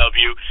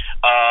ECW,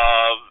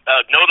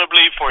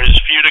 notably for his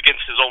feud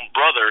against his own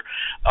brother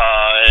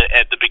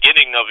at the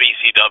beginning of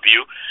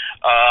ECW.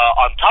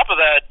 On top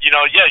of that,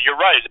 you're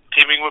right,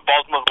 teaming with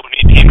Boz Mahoney,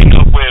 teaming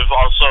up with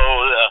also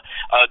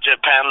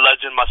Japan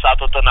legend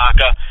Masato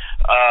Tanaka,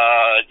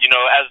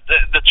 as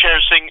the chair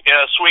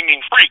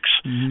swinging freaks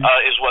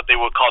is what they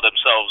would call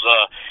themselves.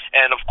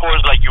 And of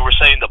course, like you were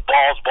saying, the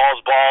balls,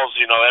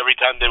 every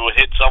time they would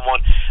hit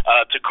someone,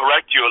 to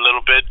correct you a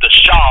little bit, the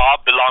Shaw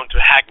belonged to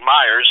Hack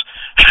Myers.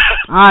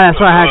 That's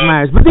right, Hack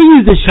Myers. But they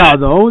used the Shaw,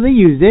 though. They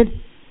used it. The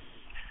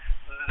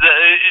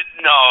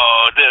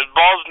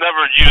balls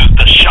never used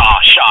the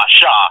Shaw.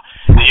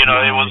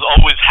 It was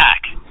always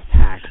Hack.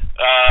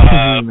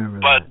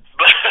 But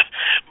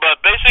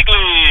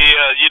basically,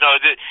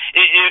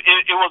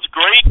 it was a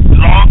great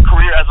long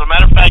career. As a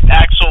matter of fact,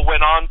 Axel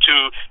went on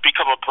to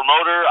become a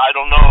promoter. I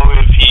don't know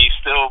if he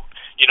still,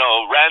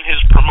 ran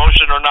his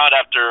promotion or not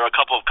after a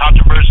couple of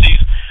controversies.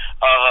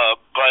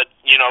 But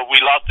we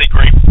lost a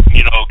great,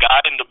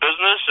 guy in the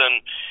business,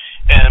 and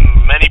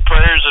many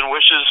prayers and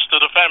wishes to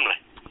the family.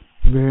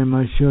 Very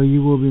much so.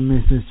 You will be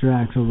missed, Mr.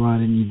 Axel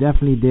Rodden. You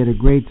definitely did a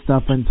great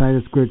stuff inside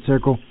the squared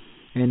circle,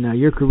 and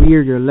your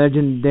career, your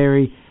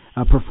legendary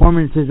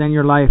performances, and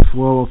your life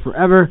will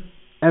forever,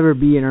 ever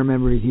be in our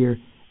memories here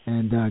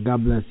And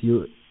God bless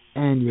you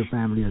and your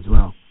family as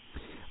well.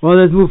 Well,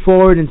 let's move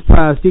forward and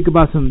speak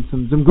about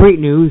some great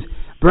news.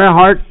 Bret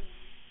Hart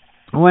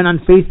went on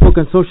Facebook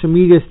and social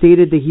media,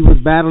 stated that he was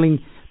battling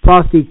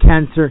prostate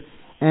cancer.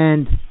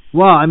 And,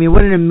 wow, I mean,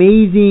 what an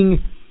amazing,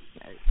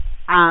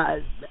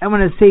 I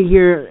want to say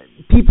here,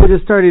 people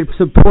just started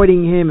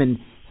supporting him and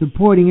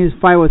supporting his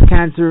fight with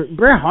cancer.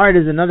 Bret Hart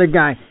is another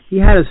guy. He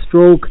had a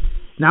stroke.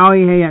 Now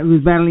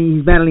he's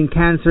battling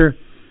cancer.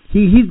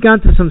 He's gone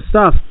through some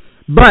stuff.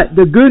 But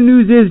the good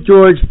news is,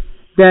 George,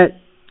 that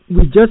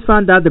we just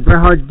found out that Bret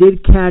Hart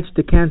did catch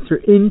the cancer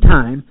in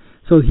time,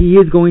 so he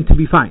is going to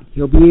be fine.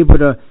 He'll be able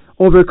to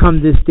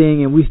overcome this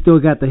thing, and we still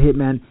got the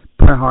Hitman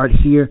Bret Hart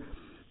here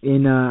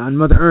in on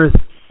Mother Earth.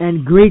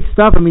 And great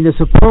stuff. I mean, the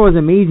support was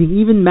amazing.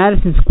 Even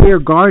Madison Square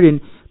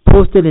Garden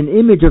posted an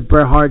image of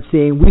Bret Hart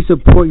saying, "We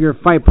support your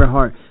fight, Bret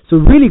Hart." So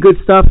really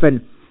good stuff, and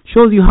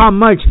shows you how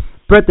much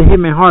Bret the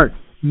Hitman Hart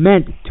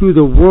meant to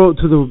the world,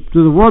 to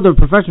the world of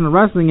professional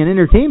wrestling and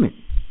entertainment.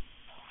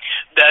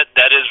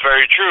 That is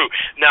very true.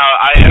 Now,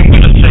 I am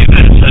going to say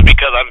this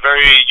because I'm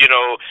very,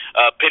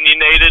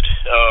 opinionated,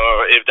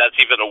 or if that's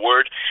even a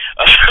word.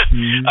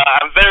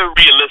 I'm very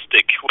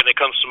realistic when it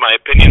comes to my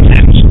opinions,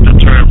 hence the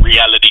term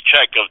reality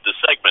check of the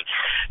segment.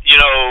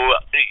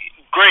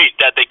 Great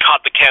that they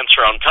caught the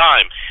cancer on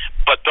time,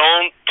 but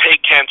don't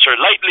take cancer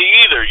lightly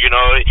either.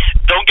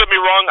 Don't get me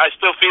wrong, I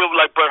still feel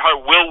like Bret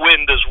Hart will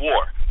win this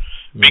war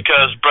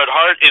because Bret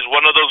Hart is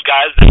one of those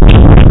guys that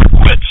never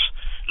quits.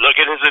 Look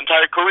at his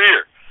entire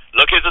career.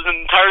 Look at his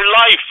entire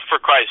life,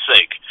 for Christ's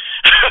sake.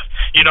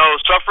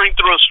 Suffering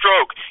through a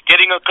stroke,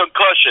 getting a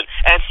concussion,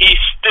 and he's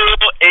still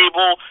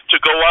able to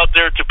go out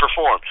there to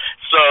perform.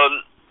 So,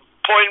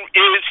 point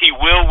is, he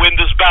will win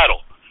this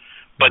battle.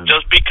 But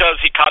just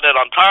because he caught it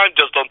on time,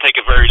 just don't take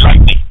it very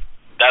lightly.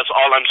 That's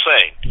all I'm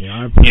saying.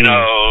 Yeah,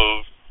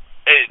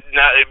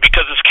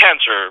 because it's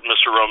cancer,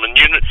 Mr. Roman.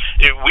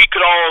 We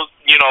could all,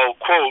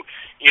 quote,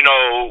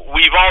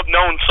 we've all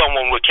known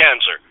someone with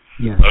cancer.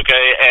 Yes.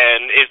 Okay,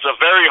 and it's a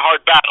very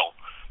hard battle.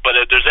 But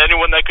if there's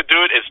anyone that could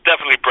do it, it's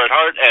definitely Bret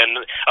Hart.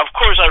 And, of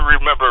course, I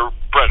remember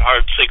Bret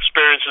Hart's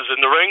experiences in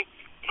the ring.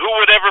 Who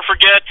would ever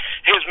forget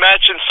his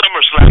match in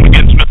SummerSlam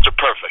against Mr.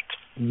 Perfect?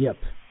 Yep.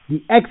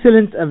 The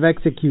excellence of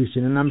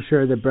execution. And I'm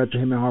sure that Bret the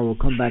Hitman Hart will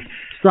come back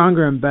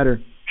stronger and better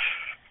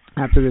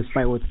after this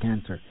fight with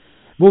cancer.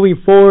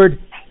 Moving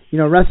forward,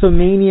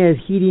 WrestleMania is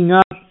heating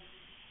up.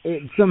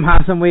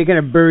 Somehow, some way,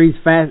 going to bury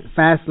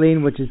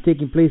Fastlane, which is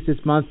taking place this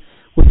month,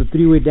 with a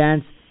three-way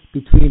dance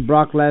between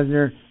Brock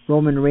Lesnar,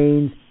 Roman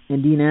Reigns,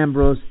 and Dean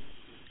Ambrose.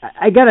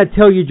 I got to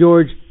tell you,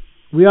 George,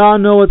 we all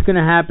know what's going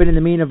to happen in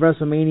the main of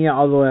WrestleMania,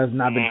 although it has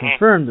not been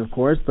confirmed, of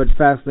course, but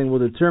Fastlane will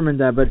determine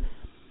that. But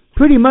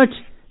pretty much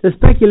the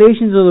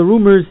speculations or the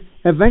rumors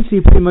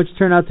eventually pretty much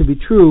turn out to be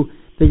true,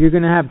 that you're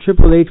going to have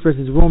Triple H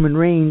versus Roman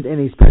Reigns and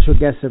a special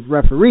guest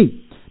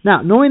referee.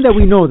 Now, knowing that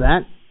we know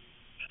that,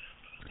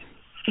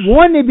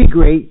 wouldn't it be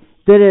great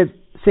that if,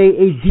 say,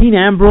 a Dean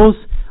Ambrose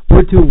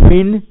were to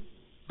win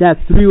that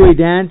three-way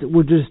dance,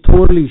 would just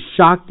totally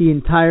shock the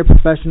entire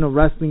professional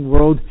wrestling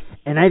world,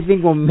 and I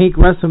think will make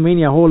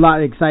WrestleMania a whole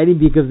lot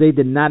exciting because they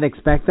did not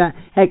expect that.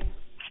 Heck,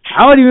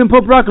 I would even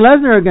put Brock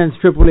Lesnar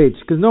against Triple H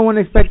because no one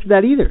expected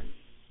that either.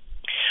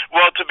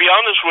 Well, to be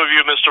honest with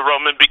you, Mr.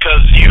 Roman,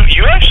 because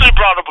you actually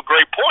brought up a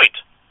great point.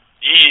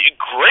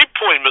 Great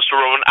point, Mr.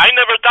 Roman. I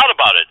never thought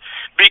about it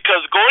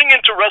because going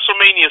into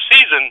WrestleMania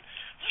season,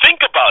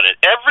 think about it.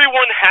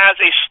 Everyone has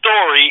a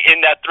story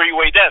in that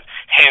three-way dance.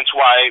 Hence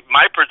why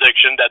my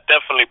prediction that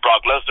definitely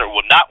Brock Lesnar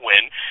will not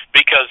win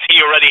because he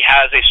already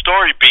has a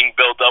story being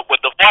built up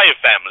with the Wyatt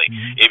family.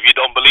 If you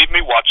don't believe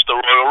me, watch the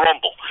Royal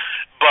Rumble.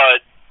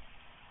 But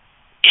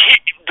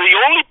the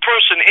only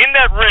person in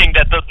that ring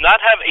that does not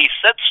have a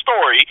set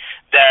story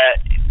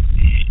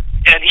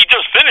and he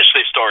just finished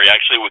a story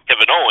actually with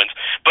Kevin Owens,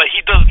 but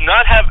he does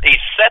not have a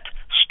set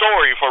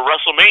story for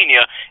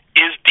WrestleMania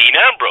is Dean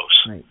Ambrose.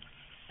 Right.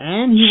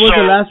 And he was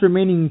the last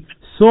remaining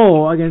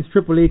soul against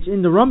Triple H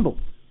in the Rumble.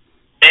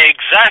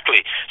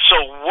 Exactly. So,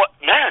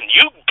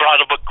 you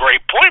brought up a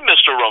great point,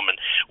 Mr. Roman.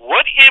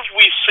 What if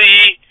we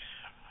see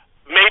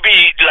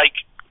maybe,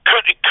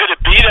 could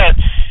it be that,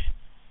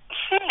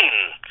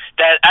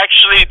 that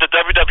actually the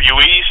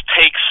WWE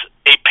takes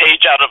a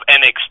page out of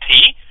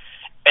NXT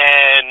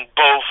and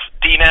both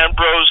Dean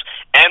Ambrose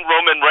and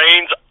Roman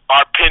Reigns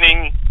are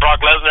pinning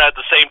Brock Lesnar at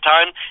the same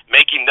time,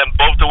 making them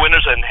both the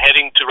winners and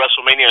heading to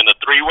WrestleMania in a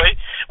three-way,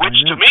 which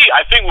to me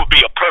I think would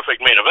be a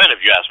perfect main event if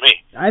you ask me.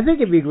 I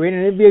think it'd be great,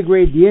 and it'd be a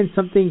great idea and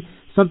something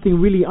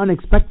really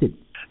unexpected,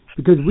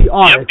 because we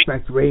all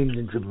expect Reigns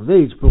and Triple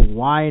H, but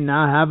why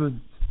not have a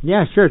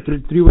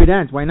three-way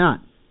dance? Why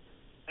not?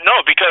 No,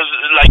 because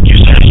like you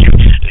said,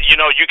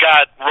 you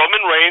got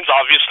Roman Reigns,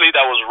 obviously,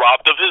 that was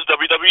robbed of his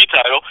WWE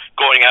title,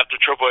 going after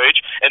Triple H,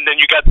 and then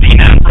you got Dean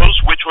Ambrose,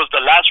 which was the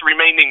last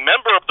remaining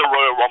member of the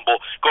Royal Rumble,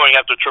 going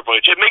after Triple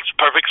H. It makes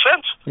perfect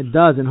sense. It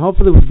does, and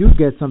hopefully we do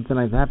get something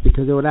like that,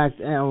 because it would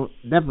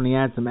definitely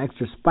add some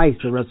extra spice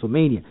to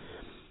WrestleMania.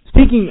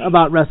 Speaking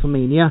about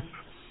WrestleMania,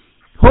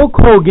 Hulk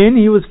Hogan,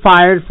 he was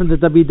fired from the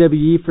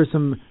WWE for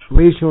some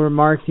racial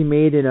remarks he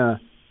made in a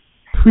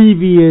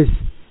previous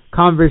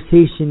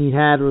conversation he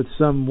had with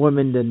some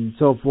women and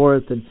so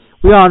forth, and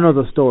we all know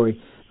the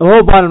story. The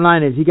whole bottom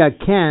line is he got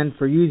canned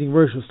for using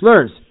racial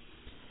slurs.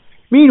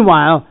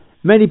 Meanwhile,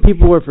 many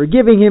people were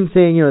forgiving him,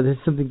 saying, this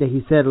is something that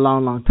he said a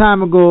long, long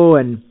time ago,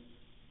 and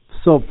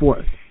so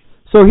forth.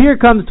 So here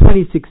comes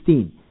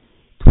 2016.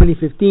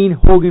 2015,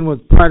 Hogan was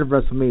part of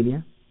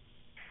WrestleMania.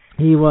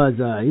 He was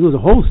a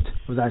host,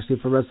 was actually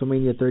for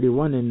WrestleMania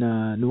 31 in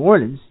New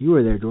Orleans. You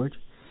were there, George.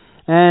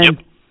 And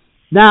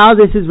now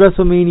this is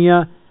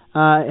WrestleMania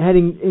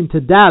heading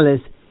into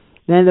Dallas,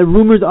 and the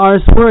rumors are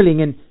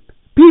swirling, and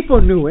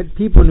people knew it.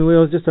 People knew it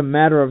was just a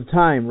matter of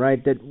time,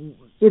 right? That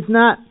it's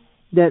not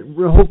that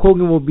Hulk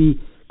Hogan will be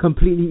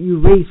completely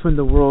erased from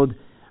the world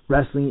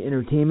wrestling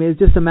entertainment. It's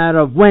just a matter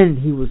of when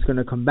he was going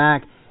to come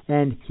back,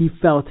 and he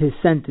felt his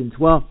sentence.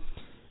 Well,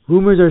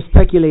 rumors are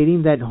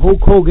speculating that Hulk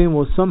Hogan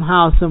will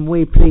somehow, some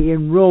way play a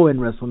role in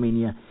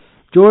WrestleMania.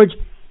 George,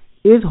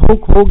 is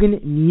Hulk Hogan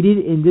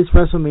needed in this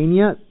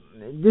WrestleMania?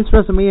 This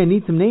WrestleMania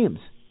needs some names.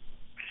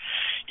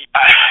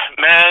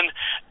 Man,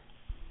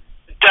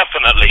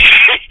 definitely.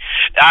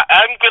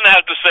 I'm going to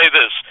have to say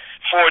this.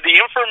 For the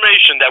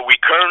information that we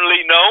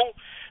currently know,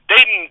 they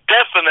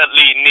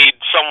definitely need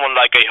someone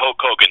like a Hulk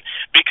Hogan.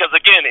 Because,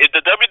 again, if the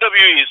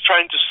WWE is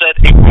trying to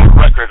set a world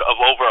record of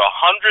over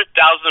 100,000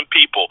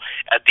 people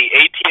at the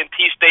AT&T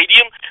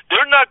Stadium,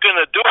 they're not going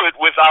to do it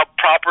without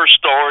proper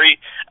story,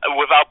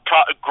 without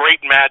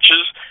great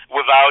matches,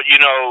 without,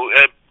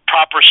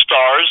 proper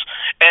stars.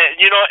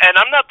 And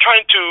I'm not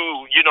trying to,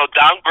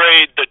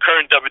 downgrade the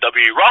current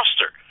WWE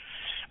roster.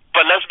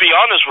 But let's be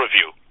honest with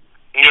you.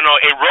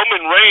 A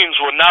Roman Reigns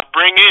will not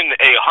bring in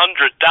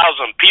 100,000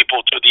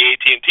 people to the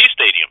AT&T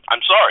Stadium.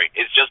 I'm sorry.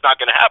 It's just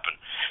not going to happen.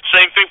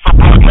 Same thing for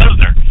Brock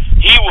Lesnar.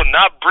 He will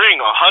not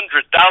bring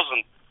 100,000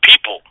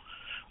 people.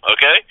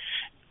 Okay?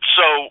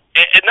 So,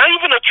 and not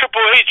even a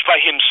Triple H by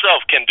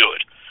himself can do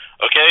it.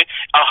 Okay?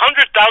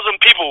 100,000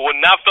 people would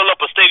not fill up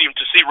a stadium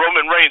to see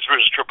Roman Reigns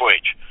versus Triple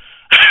H.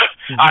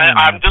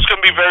 I'm just going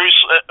to be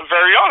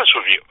very honest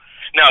with you.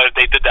 Now, if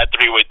they did that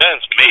three-way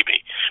dance,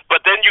 maybe.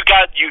 But then you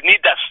need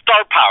that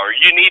star power.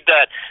 You need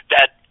that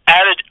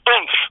added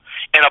oomph.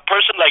 And a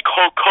person like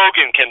Hulk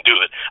Hogan can do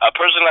it. A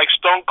person like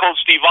Stone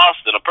Cold Steve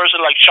Austin. A person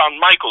like Shawn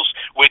Michaels,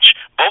 which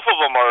both of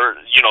them are,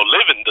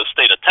 live in the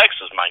state of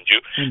Texas, mind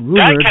you.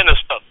 That kind of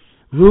stuff.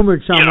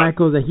 Rumored Shawn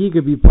Michaels that he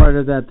could be part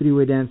of that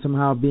three-way dance,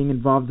 somehow being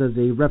involved as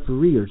a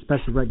referee or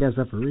special guest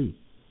referee.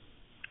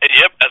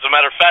 Yep, as a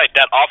matter of fact,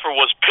 that offer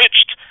was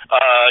pitched,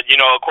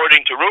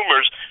 according to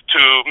rumors, to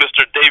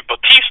Mr. Dave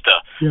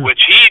Bautista,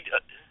 which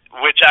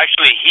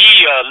actually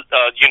he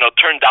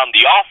turned down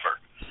the offer.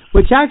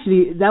 Which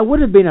actually, that would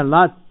have been a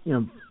lot,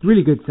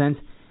 really good sense,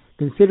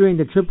 considering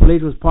that Triple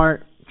H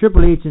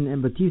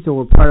and Batista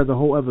were part of the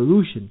whole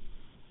Evolution.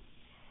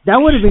 That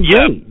would have been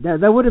great.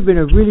 That would have been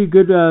a really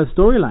good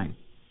storyline.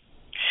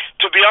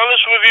 To be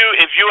honest with you,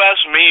 if you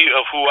ask me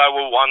of who I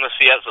would want to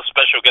see as a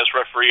special guest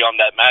referee on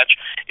that match,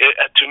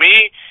 to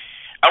me,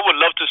 I would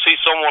love to see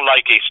someone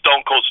like a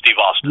Stone Cold Steve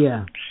Austin.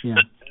 Yeah.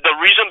 The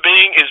reason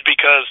being is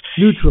because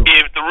neutral.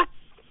 If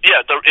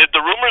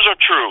the rumors are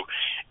true,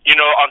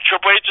 on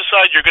Triple H's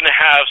side, you're going to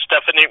have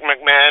Stephanie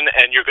McMahon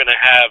and you're going to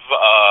have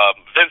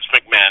Vince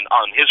McMahon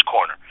on his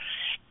corner.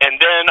 And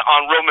then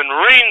on Roman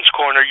Reigns'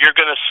 corner, you're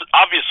going to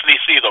obviously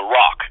see The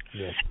Rock.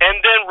 Yes. And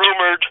then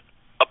rumored,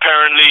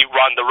 apparently,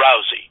 Ronda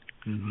Rousey.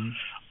 Mm-hmm.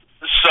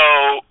 So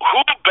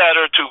who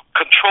better to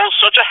control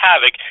such a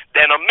havoc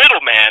than a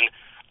middleman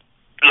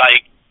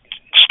like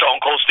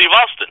Stone Cold Steve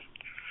Austin?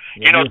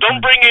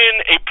 Don't bring in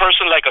a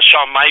person like a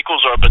Shawn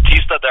Michaels or a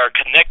Batista that are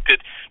connected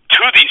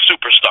to these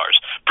superstars.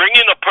 Bring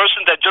in a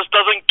person that just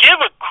doesn't give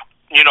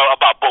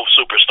about both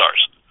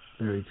superstars.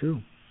 Very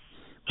true.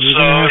 We're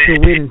going to have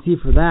to wait and see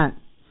for that.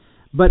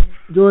 But,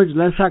 George,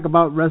 let's talk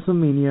about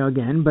WrestleMania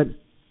again, but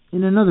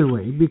in another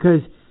way,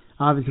 because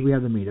obviously we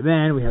have the main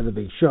event, we have the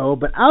big show,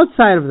 but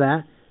outside of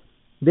that,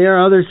 there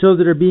are other shows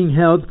that are being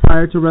held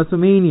prior to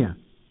WrestleMania.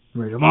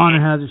 Ring of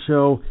Honor has a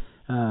show.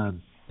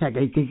 Heck,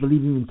 I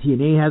believe even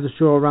TNA has a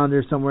show around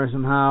there somewhere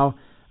somehow.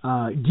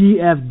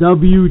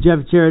 GFW,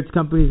 Jeff Jarrett's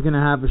company, is going to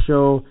have a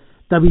show.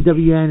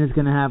 WWN is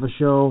going to have a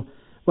show.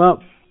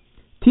 Well,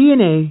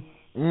 TNA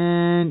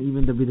and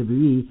even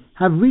WWE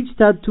have reached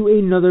out to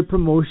another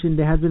promotion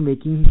that has been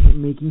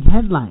making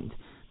headlines.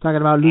 Talking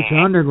about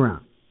Lucha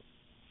Underground.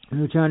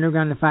 Lucha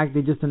Underground, in fact,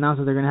 they just announced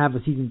that they're going to have a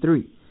season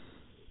 3.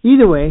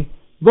 Either way,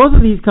 both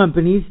of these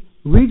companies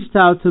reached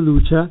out to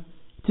Lucha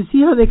to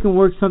see how they can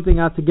work something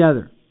out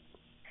together.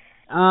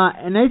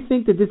 And I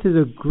think that this is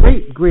a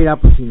great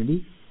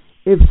opportunity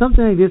if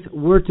something like this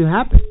were to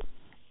happen.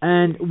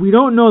 And we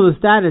don't know the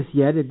status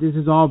yet. This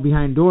is all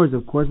behind doors,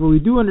 of course, but we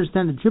do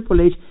understand that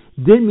Triple H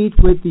did meet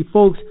with the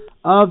folks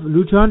of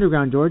Lucha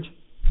Underground, George.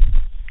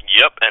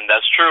 Yep, and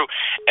that's true.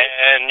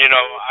 And,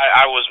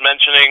 I was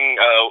mentioning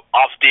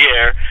off the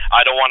air,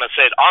 I don't want to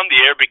say it on the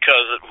air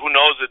because who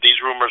knows if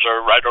these rumors are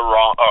right or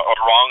wrong.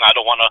 I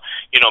don't want to,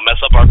 mess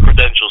up our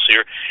credentials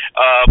here.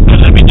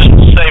 But let me just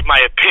say my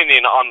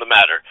opinion on the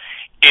matter.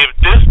 If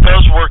this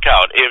does work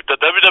out, if the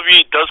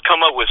WWE does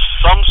come up with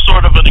some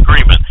sort of an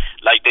agreement,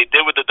 like they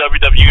did with the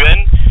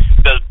WWN,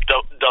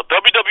 the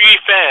WWE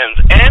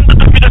fans and the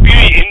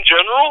WWE in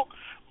general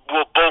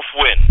will both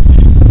win.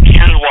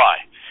 Here's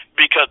why.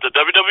 Because the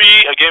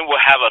WWE, again, will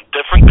have a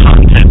different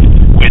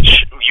content, which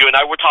you and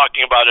I were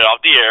talking about it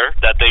off the air,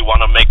 that they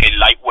want to make a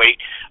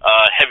lightweight,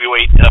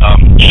 heavyweight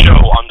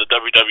show on the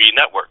WWE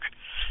network,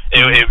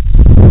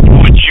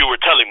 which you were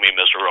telling me,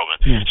 Mr. Roman.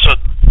 Yeah. So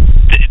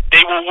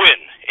they will win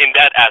in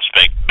that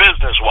aspect,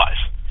 business-wise.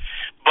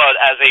 But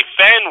as a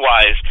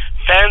fan-wise,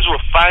 fans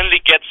will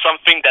finally get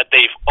something that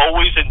they've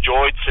always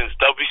enjoyed since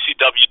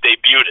WCW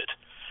debuted.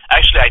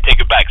 Actually, I take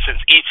it back,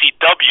 since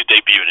ECW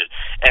debuted,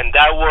 and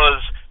that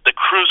was the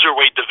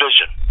cruiserweight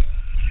division.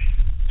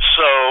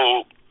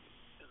 So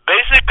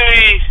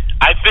basically,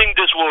 I think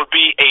this will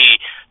be a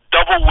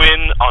double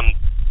win on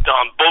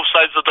both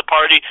sides of the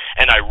party,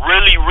 and I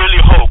really,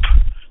 really hope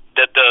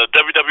that the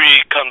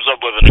WWE comes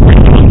up with an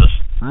agreement on this.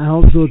 I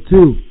hope so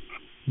too.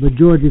 But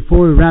George,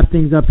 before we wrap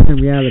things up in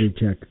reality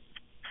check,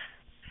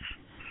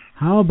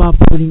 how about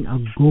putting a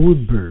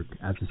Goldberg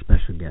as a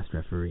special guest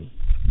referee?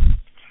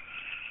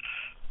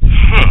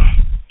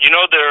 You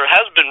know, there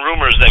has been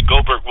rumors that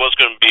Goldberg was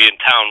going to be in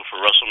town for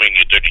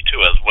WrestleMania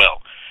 32 as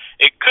well.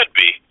 It could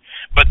be.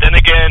 But then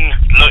again,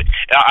 look,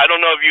 I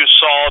don't know if you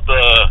saw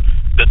the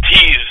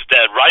tease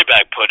that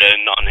Ryback put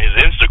in on his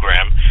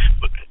Instagram,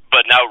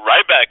 but now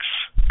Ryback's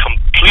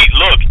complete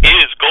look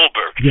is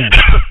Goldberg. Yes,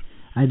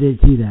 I did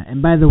see that.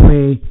 And by the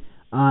way,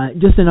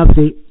 just an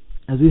update,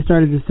 as we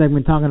started this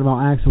segment talking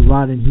about Axel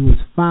Rotten, he was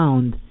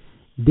found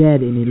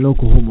dead in a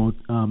local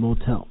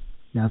motel.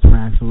 That's where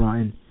Axel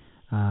Rotten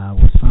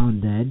was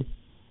found dead.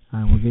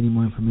 We're getting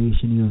more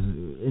information. He was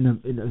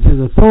his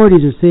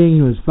authorities are saying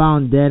he was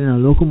found dead in a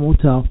local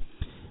motel,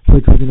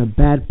 which was in a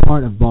bad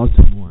part of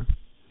Baltimore.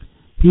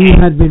 He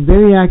had been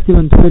very active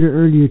on Twitter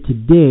earlier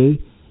today,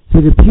 so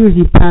it appears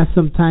he passed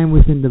some time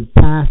within the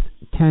past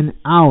 10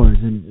 hours,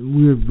 and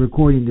we're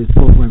recording this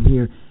program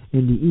here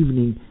in the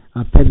evening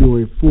of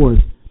February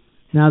 4th.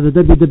 Now, the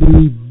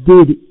WWE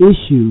did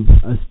issue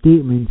a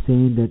statement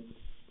saying that,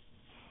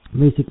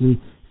 basically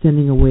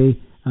sending away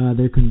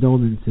their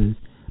condolences.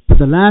 But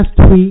the last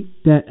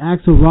tweet that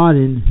Axel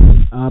Rotten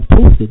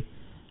posted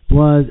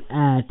was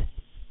at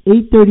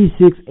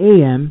 8:36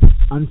 a.m.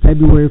 on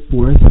February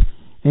 4th,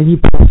 and he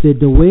posted,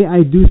 "The way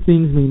I do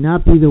things may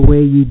not be the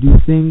way you do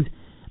things,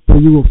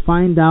 but you will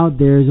find out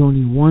there is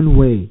only one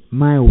way,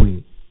 my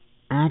way.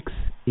 Axe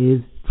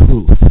is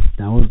truth."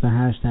 That was the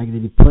hashtag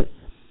that he put.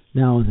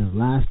 That was his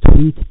last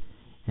tweet,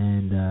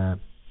 and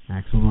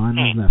Axel Rotten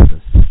has left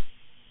us.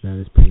 That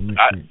is pretty much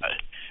it.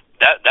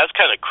 That's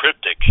kind of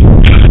cryptic.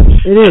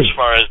 It is. As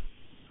far as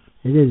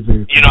it is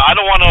very cryptic. I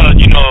don't want to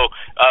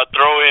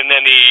throw in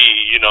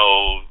any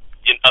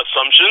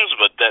assumptions,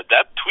 but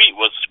that tweet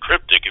was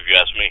cryptic, if you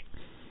ask me.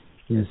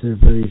 Yes, sir.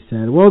 Very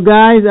sad. Well,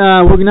 guys,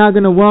 we're now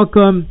going to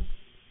welcome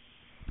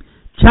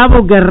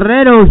Chavo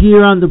Guerrero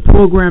here on the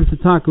program to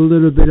talk a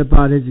little bit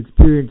about his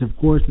experience, of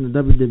course, in the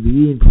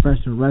WWE and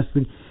professional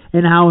wrestling,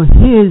 and how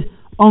his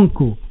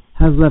uncle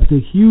has left a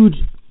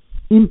huge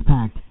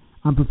impact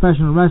on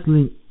professional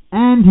wrestling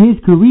and his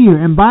career.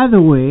 And by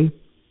the way,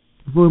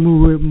 before we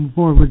move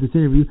forward with this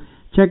interview,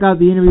 check out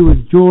the interview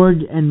with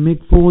George and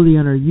Mick Foley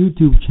on our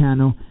YouTube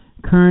channel,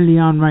 currently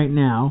on right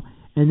now.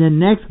 And then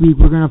next week,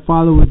 we're going to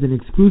follow with an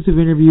exclusive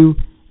interview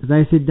as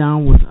I sit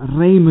down with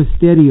Rey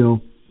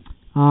Mysterio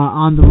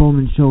on the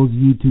Roman Show's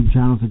YouTube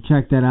channel. So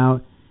check that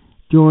out.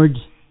 George,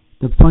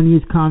 the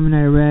funniest comment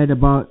I read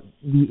about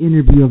the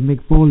interview of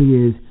Mick Foley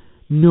is,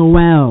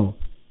 "Noel,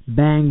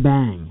 bang,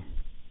 bang."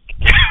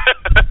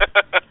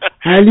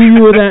 I leave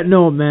you with that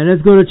note, man.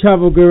 Let's go to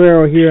Chavo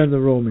Guerrero here on the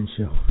Roman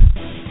Show.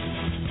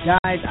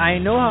 Guys, I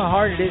know how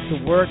hard it is to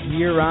work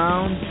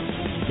year-round,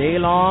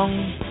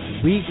 day-long,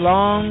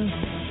 week-long.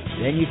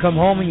 Then you come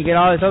home and you get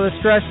all this other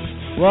stress.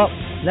 Well,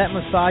 let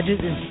Massages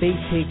in Space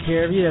take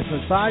care of you. That's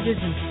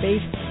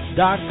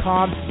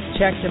massagesinspace.com.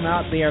 Check them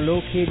out. They are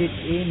located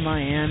in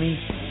Miami.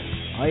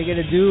 All you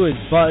got to do is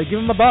give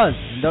them a buzz.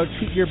 They'll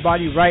treat your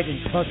body right, and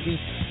trust me,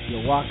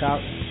 you'll walk out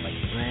like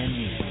brand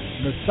new.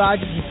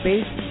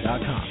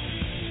 Massagesinspace.com.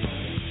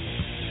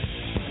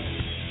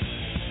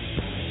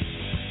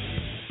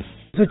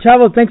 So,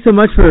 Chavo, thanks so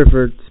much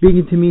for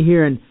speaking to me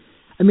here. And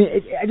I mean,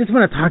 I just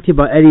want to talk to you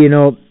about Eddie.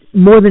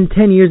 More than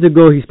 10 years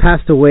ago, he's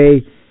passed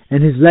away,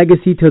 and his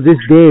legacy to this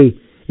day,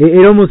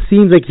 it almost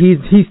seems like he's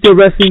still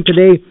wrestling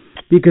today,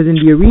 because in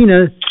the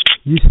arena,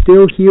 you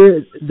still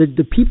hear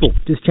the people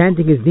just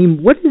chanting his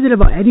name. What is it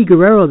about Eddie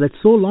Guerrero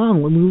that's so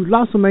long? We've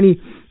lost so many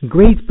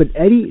greats, but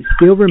Eddie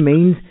still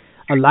remains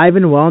alive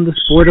and well in the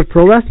sport of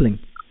pro wrestling.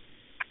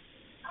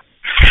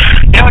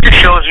 It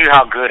just shows you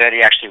how good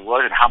Eddie actually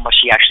was and how much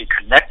he actually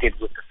connected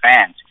with the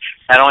fans.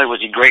 Not only was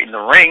he great in the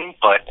ring,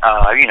 but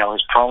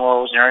his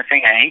promos and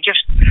everything, and he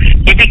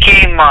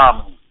became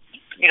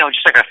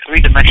just like a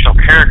three-dimensional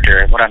character.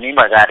 And what I mean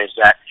by that is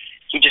that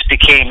he just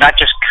became not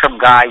just some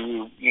guy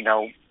who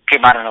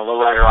came out in a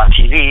lowrider on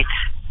TV.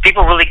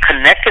 People really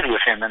connected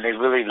with him, and and they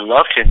really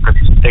loved him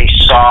because they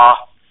saw.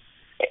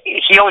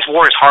 He always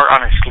wore his heart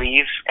on his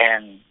sleeve,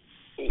 and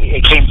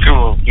it came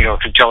through,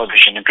 through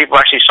television, and people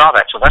actually saw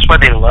that. So that's why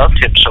they loved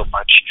him so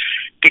much,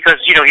 because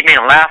he made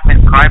them laugh, made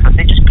them cry, but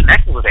they just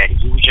connected with Eddie.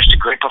 He was just a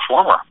great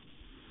performer.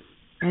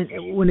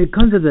 And when it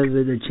comes to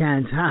the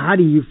chants, how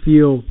do you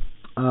feel?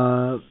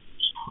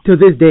 To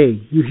this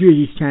day, you hear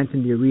these chants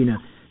in the arena.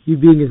 You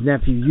being his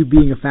nephew, you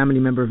being a family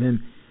member of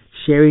him,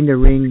 sharing the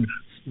ring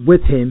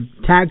with him,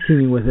 tag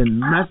teaming with him,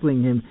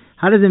 wrestling him.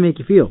 How does it make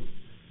you feel?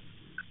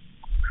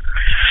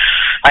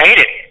 I hate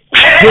it.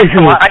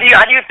 How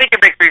do you think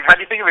it makes me? How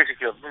do you think it makes you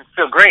feel? It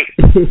feel great.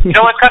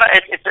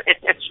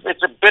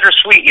 It's a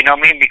bittersweet. You know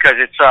what I mean? Because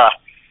it's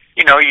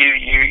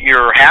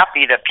you're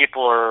happy that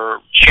people are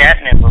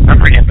chanting and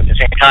remembering him, but at the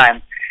same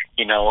time,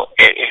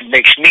 it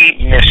makes me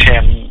miss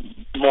him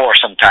more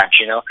sometimes.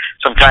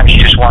 Sometimes you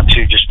just want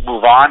to just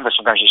move on, but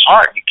sometimes it's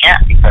hard. You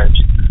can't, because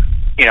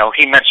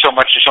he meant so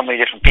much to so many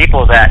different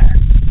people that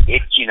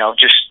it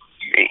just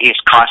is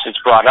constantly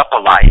brought up a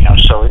lot.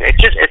 So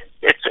it's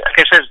like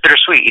I said, it's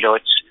bittersweet.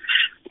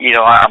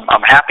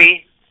 I'm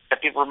happy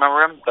that people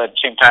remember him, but at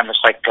the same time,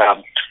 it's like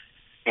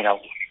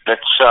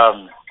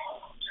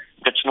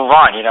let's move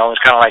on.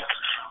 It's kind of like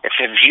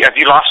have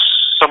you lost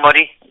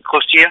somebody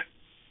close to you?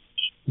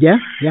 Yeah.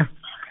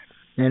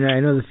 And I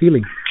know the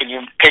feeling. Can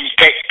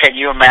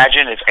you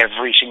imagine if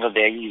every single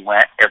day you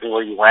went,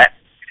 everywhere you went,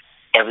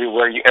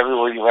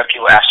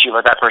 people asked you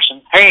about that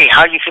person? Hey,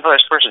 how do you feel about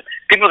this person?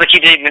 People that you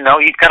didn't even know,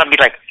 you'd kind of be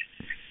like,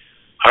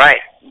 all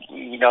right,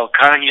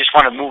 kind of you just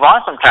want to move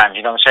on sometimes.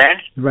 You know what I'm saying?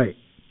 Right.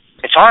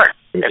 It's hard.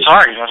 It's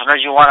hard.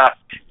 Sometimes you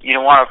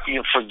don't want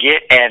to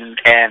forget and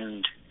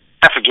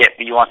not forget,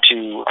 but you want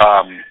to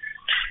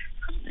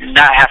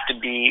not have to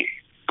be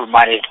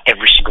reminded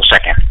every single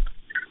second.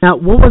 Now,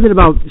 what was it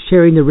about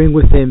sharing the ring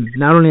with him,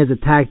 not only as a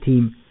tag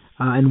team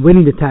and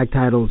winning the tag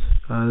titles,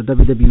 the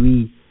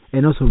WWE,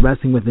 and also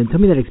wrestling with him? Tell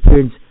me that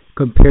experience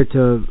compared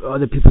to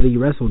other people that you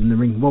wrestled in the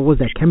ring. What was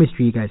that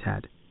chemistry you guys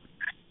had?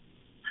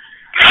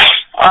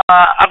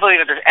 I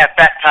believe that at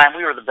that time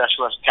we were the best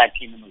wrestling tag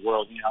team in the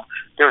world.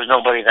 There was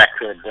nobody that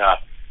could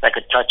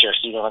touch us.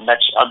 And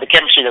that's the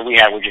chemistry that we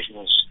had, was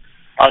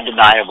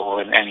undeniable.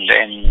 And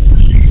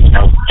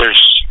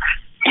there's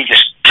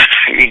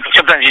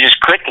sometimes you just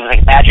click. It was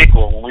like magic.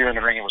 Well, when we were in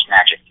the ring, it was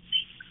magic.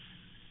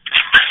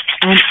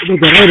 And the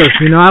Guerreros,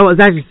 I was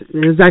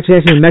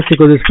actually in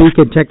Mexico this week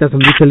and checked out some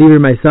Lucha Libre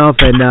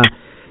myself, and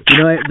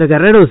the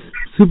Guerreros,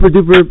 super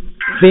duper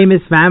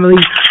famous family,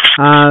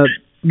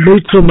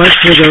 made so much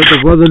for the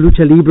world of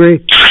Lucha Libre.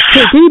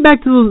 Getting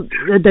back to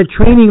the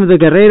training of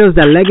the Guerreros,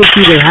 the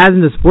legacy they have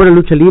in the sport of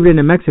Lucha Libre in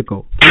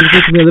Mexico. Can you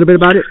talk to me a little bit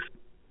about it?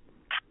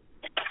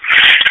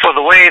 Well,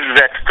 the way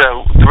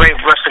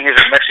wrestling is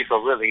in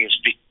Mexico really is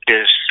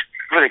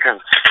really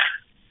because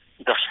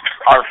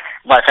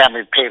my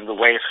family paved the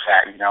way for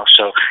that,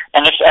 So,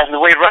 and the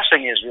way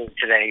wrestling is really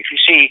today. If you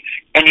see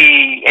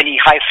any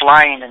high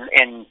flying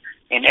in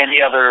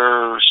any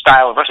other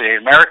style of wrestling,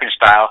 American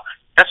style,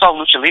 that's all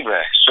Lucha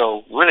Libre.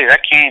 So really,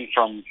 that came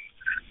from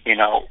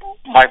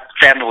my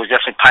family was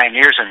definitely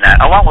pioneers in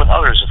that, along with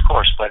others, of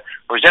course. But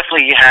it was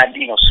definitely had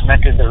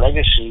cemented their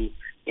legacy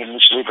in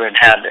Lucha Libre and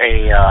had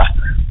a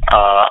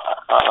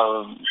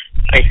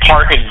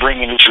part in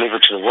bringing Lucha Libre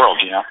to the world.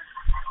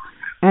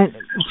 And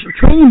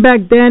training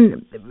back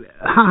then,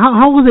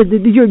 how was it?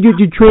 Did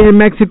you train in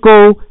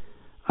Mexico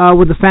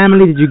with the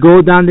family? Did you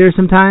go down there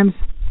sometimes?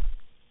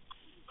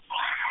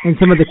 In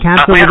some of the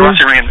camps over there?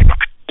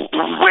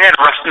 We had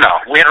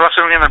a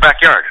wrestling ring in the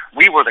backyard.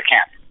 We were the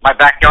camp. My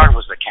backyard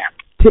was the camp.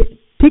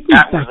 Take me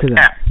back to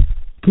that.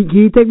 Can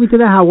you take me to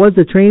that? How was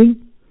the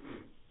training?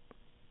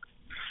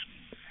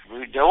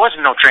 There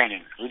wasn't no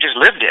training. We just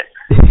lived it.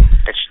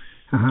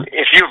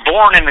 If you're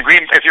born in the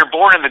green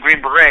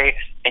beret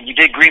and you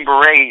did green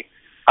beret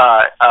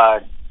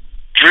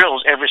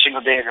drills every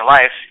single day of your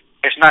life,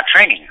 it's not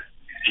training.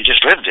 You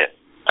just lived it.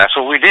 That's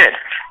what we did.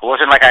 It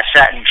wasn't like I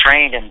sat and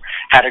trained and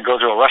had to go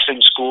to a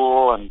wrestling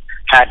school and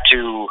had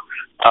to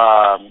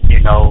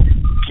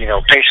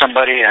pay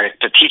somebody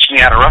to teach me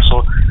how to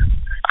wrestle.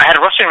 I had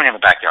a wrestling ring in the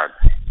backyard,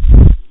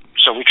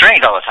 so we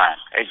trained all the time.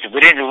 It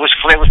was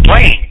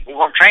playing. We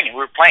weren't training. We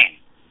were playing.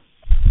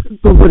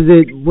 But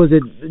was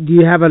it? Do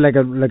you have a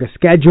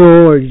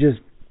schedule, or you just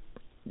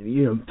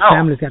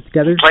families got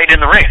together? We played in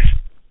the ring.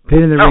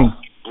 Played in the ring.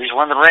 We just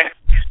won the ring.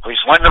 We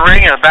just won the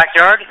ring in the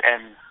backyard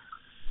and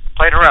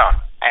played around.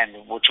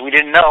 And which we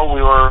didn't know, we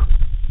were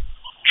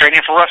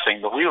training for wrestling,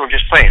 but we were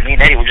just playing. Me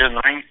and Eddie were just in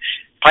the ring,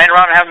 playing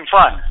around and having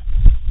fun,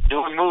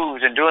 doing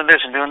moves and doing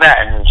this and doing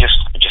that, and it was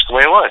just the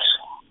way it was.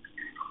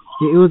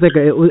 It was like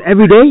it was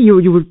every day.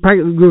 You would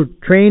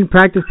train,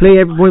 practice,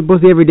 play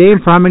mostly every day,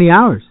 and for how many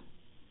hours?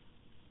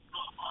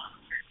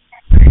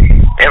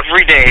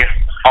 Every day,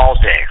 all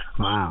day.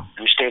 Wow.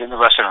 We stayed in the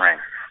wrestling ring.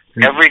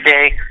 Every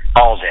day,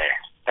 all day.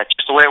 That's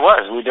just the way it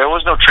was. There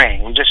was no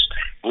training.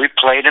 We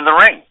played in the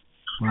ring.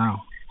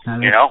 Wow.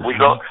 We'd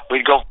go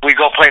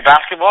play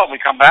basketball, and we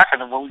come back,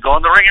 and then we go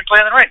in the ring and play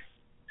in the ring.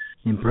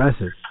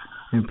 Impressive.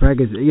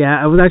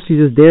 Yeah, I was actually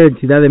just there in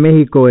Ciudad de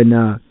Mexico, and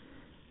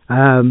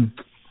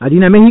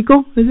Arena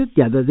Mexico, is it?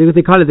 Yeah,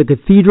 they call it the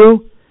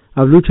Cathedral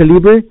of Lucha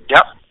Libre.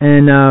 Yep.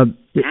 And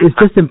it's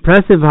just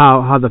impressive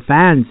how the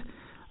fans,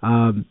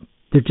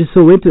 they're just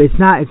so into it. It's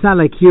not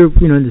like here,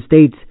 in the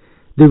States,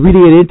 they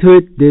really get into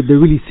it. They're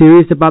really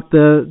serious about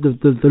the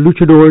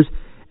luchadors,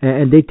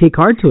 and they take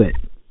heart to it.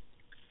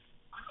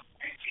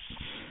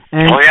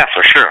 And oh yeah,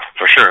 for sure.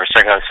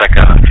 It's like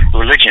a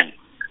religion.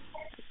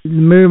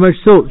 Very much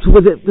so. So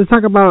let's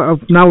talk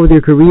about now with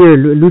your career,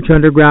 Lucha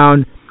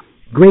Underground.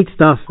 Great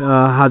stuff.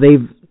 How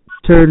they've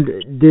turned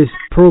this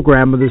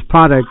program or this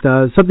product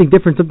something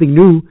different, something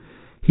new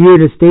here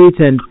in the States,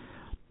 and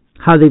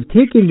how they've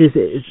taken this.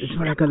 It's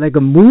like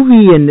a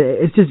movie, and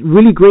it's just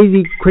really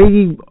crazy,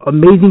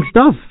 amazing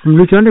stuff from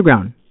Lucha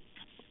Underground.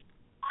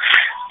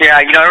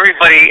 Yeah,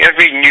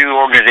 every new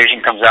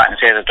organization comes out and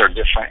says that they're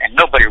different, and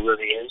nobody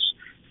really is.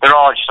 They're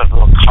all just a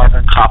little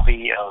carbon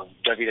copy of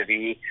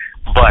WWE,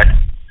 but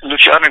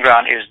Lucha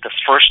Underground is the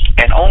first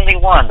and only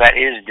one that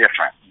is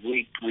different.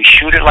 We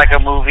shoot it like a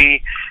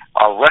movie.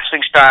 Our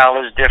wrestling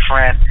style is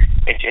different.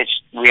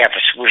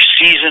 We're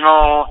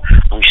seasonal.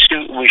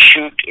 We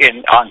shoot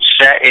on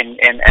set in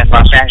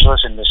Los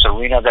Angeles in this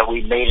arena that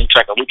we made into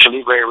like a Lucha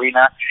Libre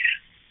arena.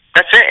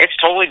 That's it. It's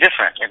totally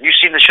different. If you've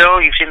seen the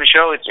show,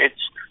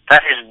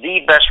 that is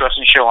the best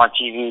wrestling show on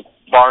TV,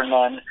 bar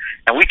none.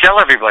 And we tell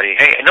everybody,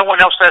 hey, no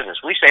one else says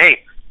this. We say,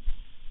 hey,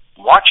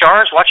 watch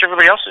ours, watch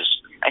everybody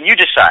else's, and you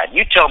decide.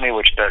 You tell me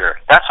which better.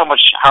 That's how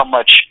much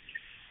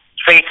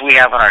faith we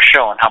have in our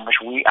show, and how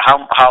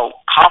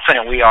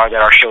confident we are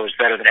that our show is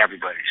better than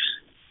everybody's.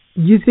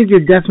 You think you're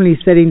definitely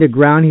setting the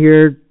ground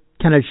here,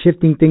 kind of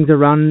shifting things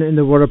around in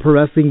the world of pro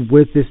wrestling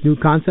with this new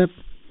concept?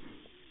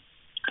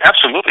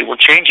 Absolutely. We're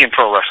changing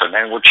pro wrestling,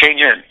 and we're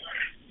changing it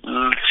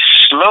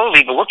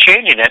slowly, but we're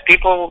changing it.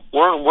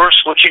 We're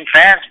switching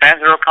fans.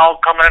 Fans are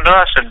coming to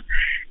us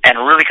and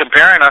really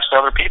comparing us to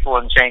other people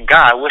and saying,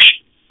 God, I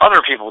wish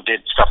other people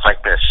did stuff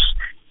like this.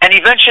 And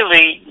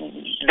eventually,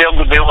 they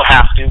will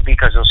have to,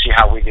 because they'll see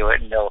how we do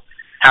it, and they'll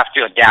have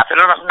to adapt.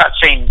 And I'm not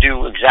saying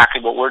do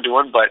exactly what we're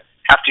doing, but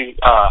have to,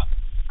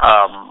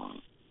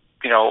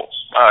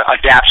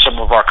 adapt some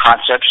of our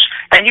concepts.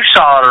 And you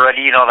saw it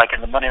already, like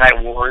in the Monday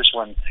Night Wars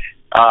when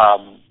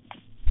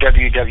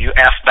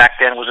WWF back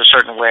then was a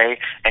certain way,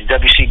 and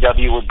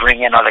WCW would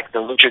bring in like the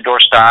luchador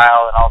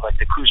style and all like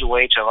the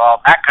cruiserweights and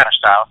all that kind of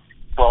style.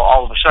 Well,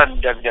 all of a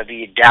sudden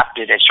WWE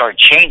adapted and started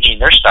changing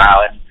their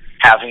style and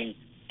having,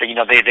 they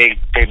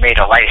made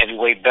a light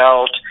heavyweight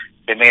belt.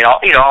 They made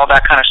all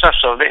that kind of stuff.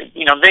 So they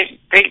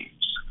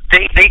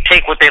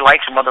take what they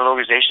like from other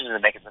organizations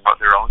and make it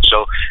their own.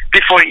 So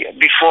before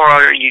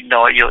you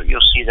know it,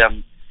 you'll see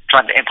them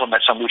trying to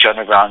implement some Lucha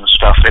Underground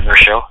stuff in their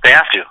show. They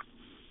have to.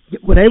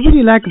 What I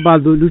really like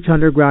about the Lucha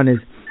Underground is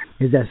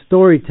that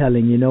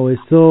storytelling.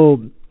 It's so,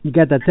 you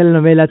got that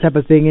telenovela type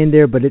of thing in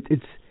there, but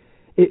it's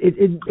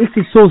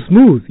so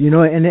smooth.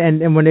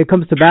 And when it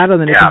comes to battle,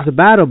 then it comes to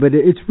battle. But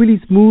it's really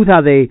smooth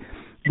how they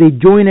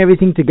join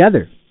everything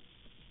together.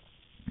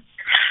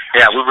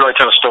 Yeah, we really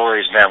tell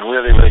stories, man. We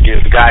really, really do.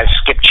 The guys,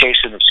 Skip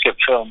Chasen of Skip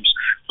Films,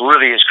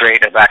 really is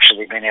great at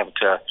actually being able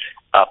to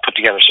put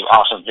together some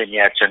awesome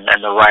vignettes, and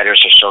the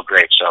writers are so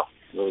great. So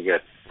really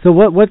good. So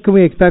what can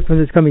we expect from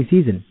this coming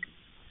season?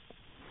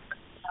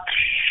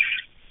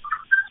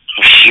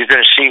 You're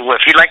going to see,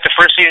 if you like the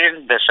first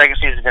season, the second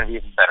season is going to be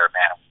even better,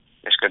 man.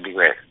 It's going to be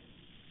great.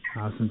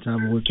 Awesome,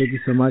 Chavo. Well, thank you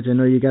so much. I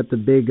know you got the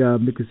big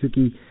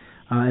Mikusuki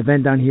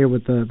event down here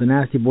with the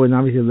Nasty Boys, and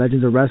obviously the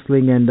Legends of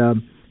Wrestling, and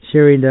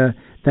sharing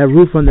that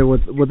roof on there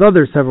with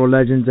other several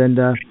legends. And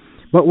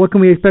what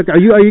can we expect? Are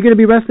you going to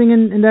be wrestling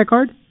in that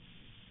card?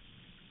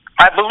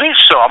 I believe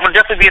so. I'm going to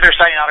definitely be there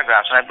signing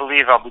autographs, and I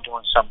believe I'll be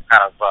doing some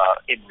kind of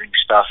in-ring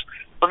stuff.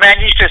 But,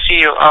 man, you just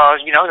see,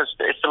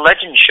 it's a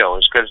legend show.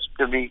 It's going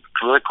to be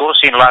really cool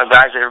seeing a lot of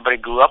guys that everybody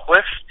grew up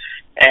with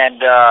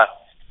and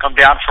come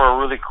down for a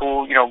really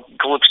cool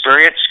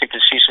experience, get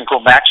to see some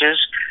cool matches,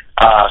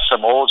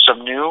 some old,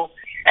 some new,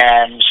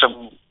 and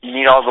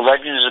meet all the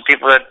legends and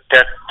people that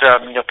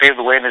paved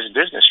the way in this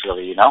business,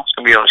 really, It's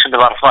going to be a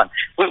lot of fun.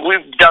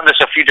 We've done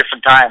this a few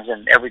different times,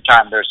 and every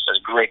time there's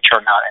a great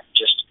turnout and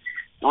just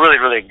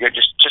really, really good.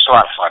 Just a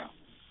lot of fun.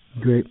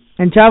 Great.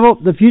 And Chavo,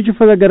 the future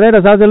for the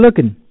Guerreros, how's it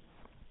looking?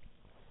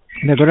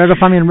 The Guerrero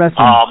family in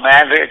wrestling. Oh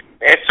man,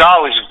 it's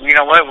always,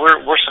 what,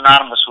 we're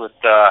synonymous with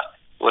the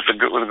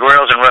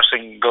Guerreros and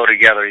wrestling go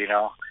together.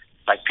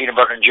 Like peanut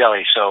butter and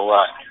jelly. So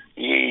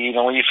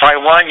when you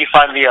find one, you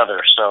find the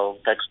other. So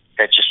that's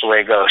just the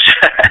way it goes.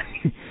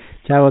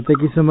 Chavo,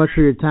 thank you so much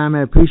for your time.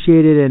 I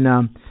appreciate it,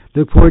 and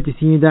look forward to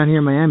seeing you down here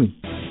in Miami.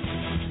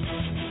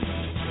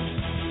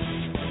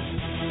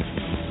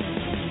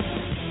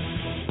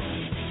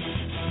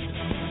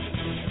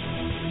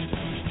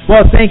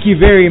 Well, thank you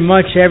very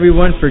much,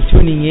 everyone, for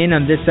tuning in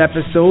on this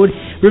episode.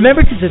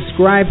 Remember to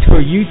subscribe to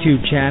our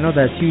YouTube channel.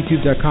 That's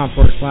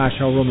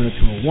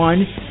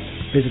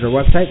youtube.com/RomanShow201. Visit our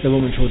website,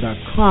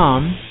 theromanshow.com.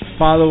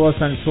 Follow us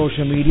on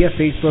social media,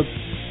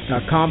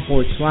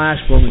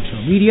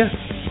 facebook.com/RomanShowMedia.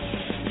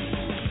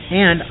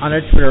 And on our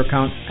Twitter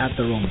account,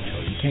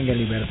 @TheRomanShow. You can't get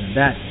any better than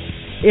that.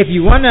 if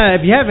you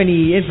have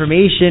any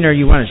information, or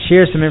you want to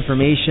share some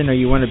information, or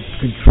you want to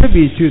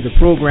contribute to the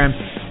program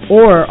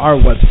or our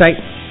website,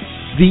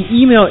 the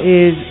email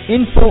is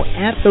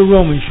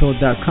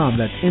info@theromanshow.com.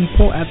 That's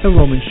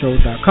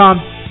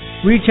info@theromanshow.com.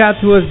 Reach out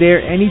to us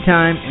there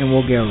anytime, and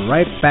we'll get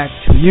right back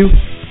to you,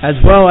 as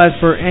well as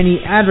for any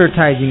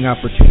advertising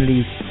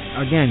opportunities.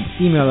 Again,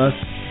 email us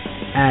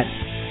at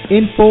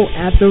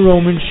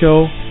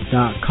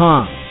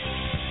info@theromanshow.com.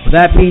 With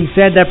that being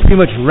said, that pretty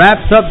much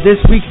wraps up this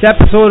week's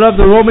episode of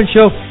The Roman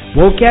Show.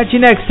 We'll catch you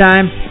next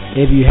time.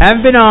 If you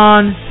haven't been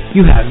on,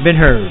 you haven't been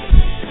heard.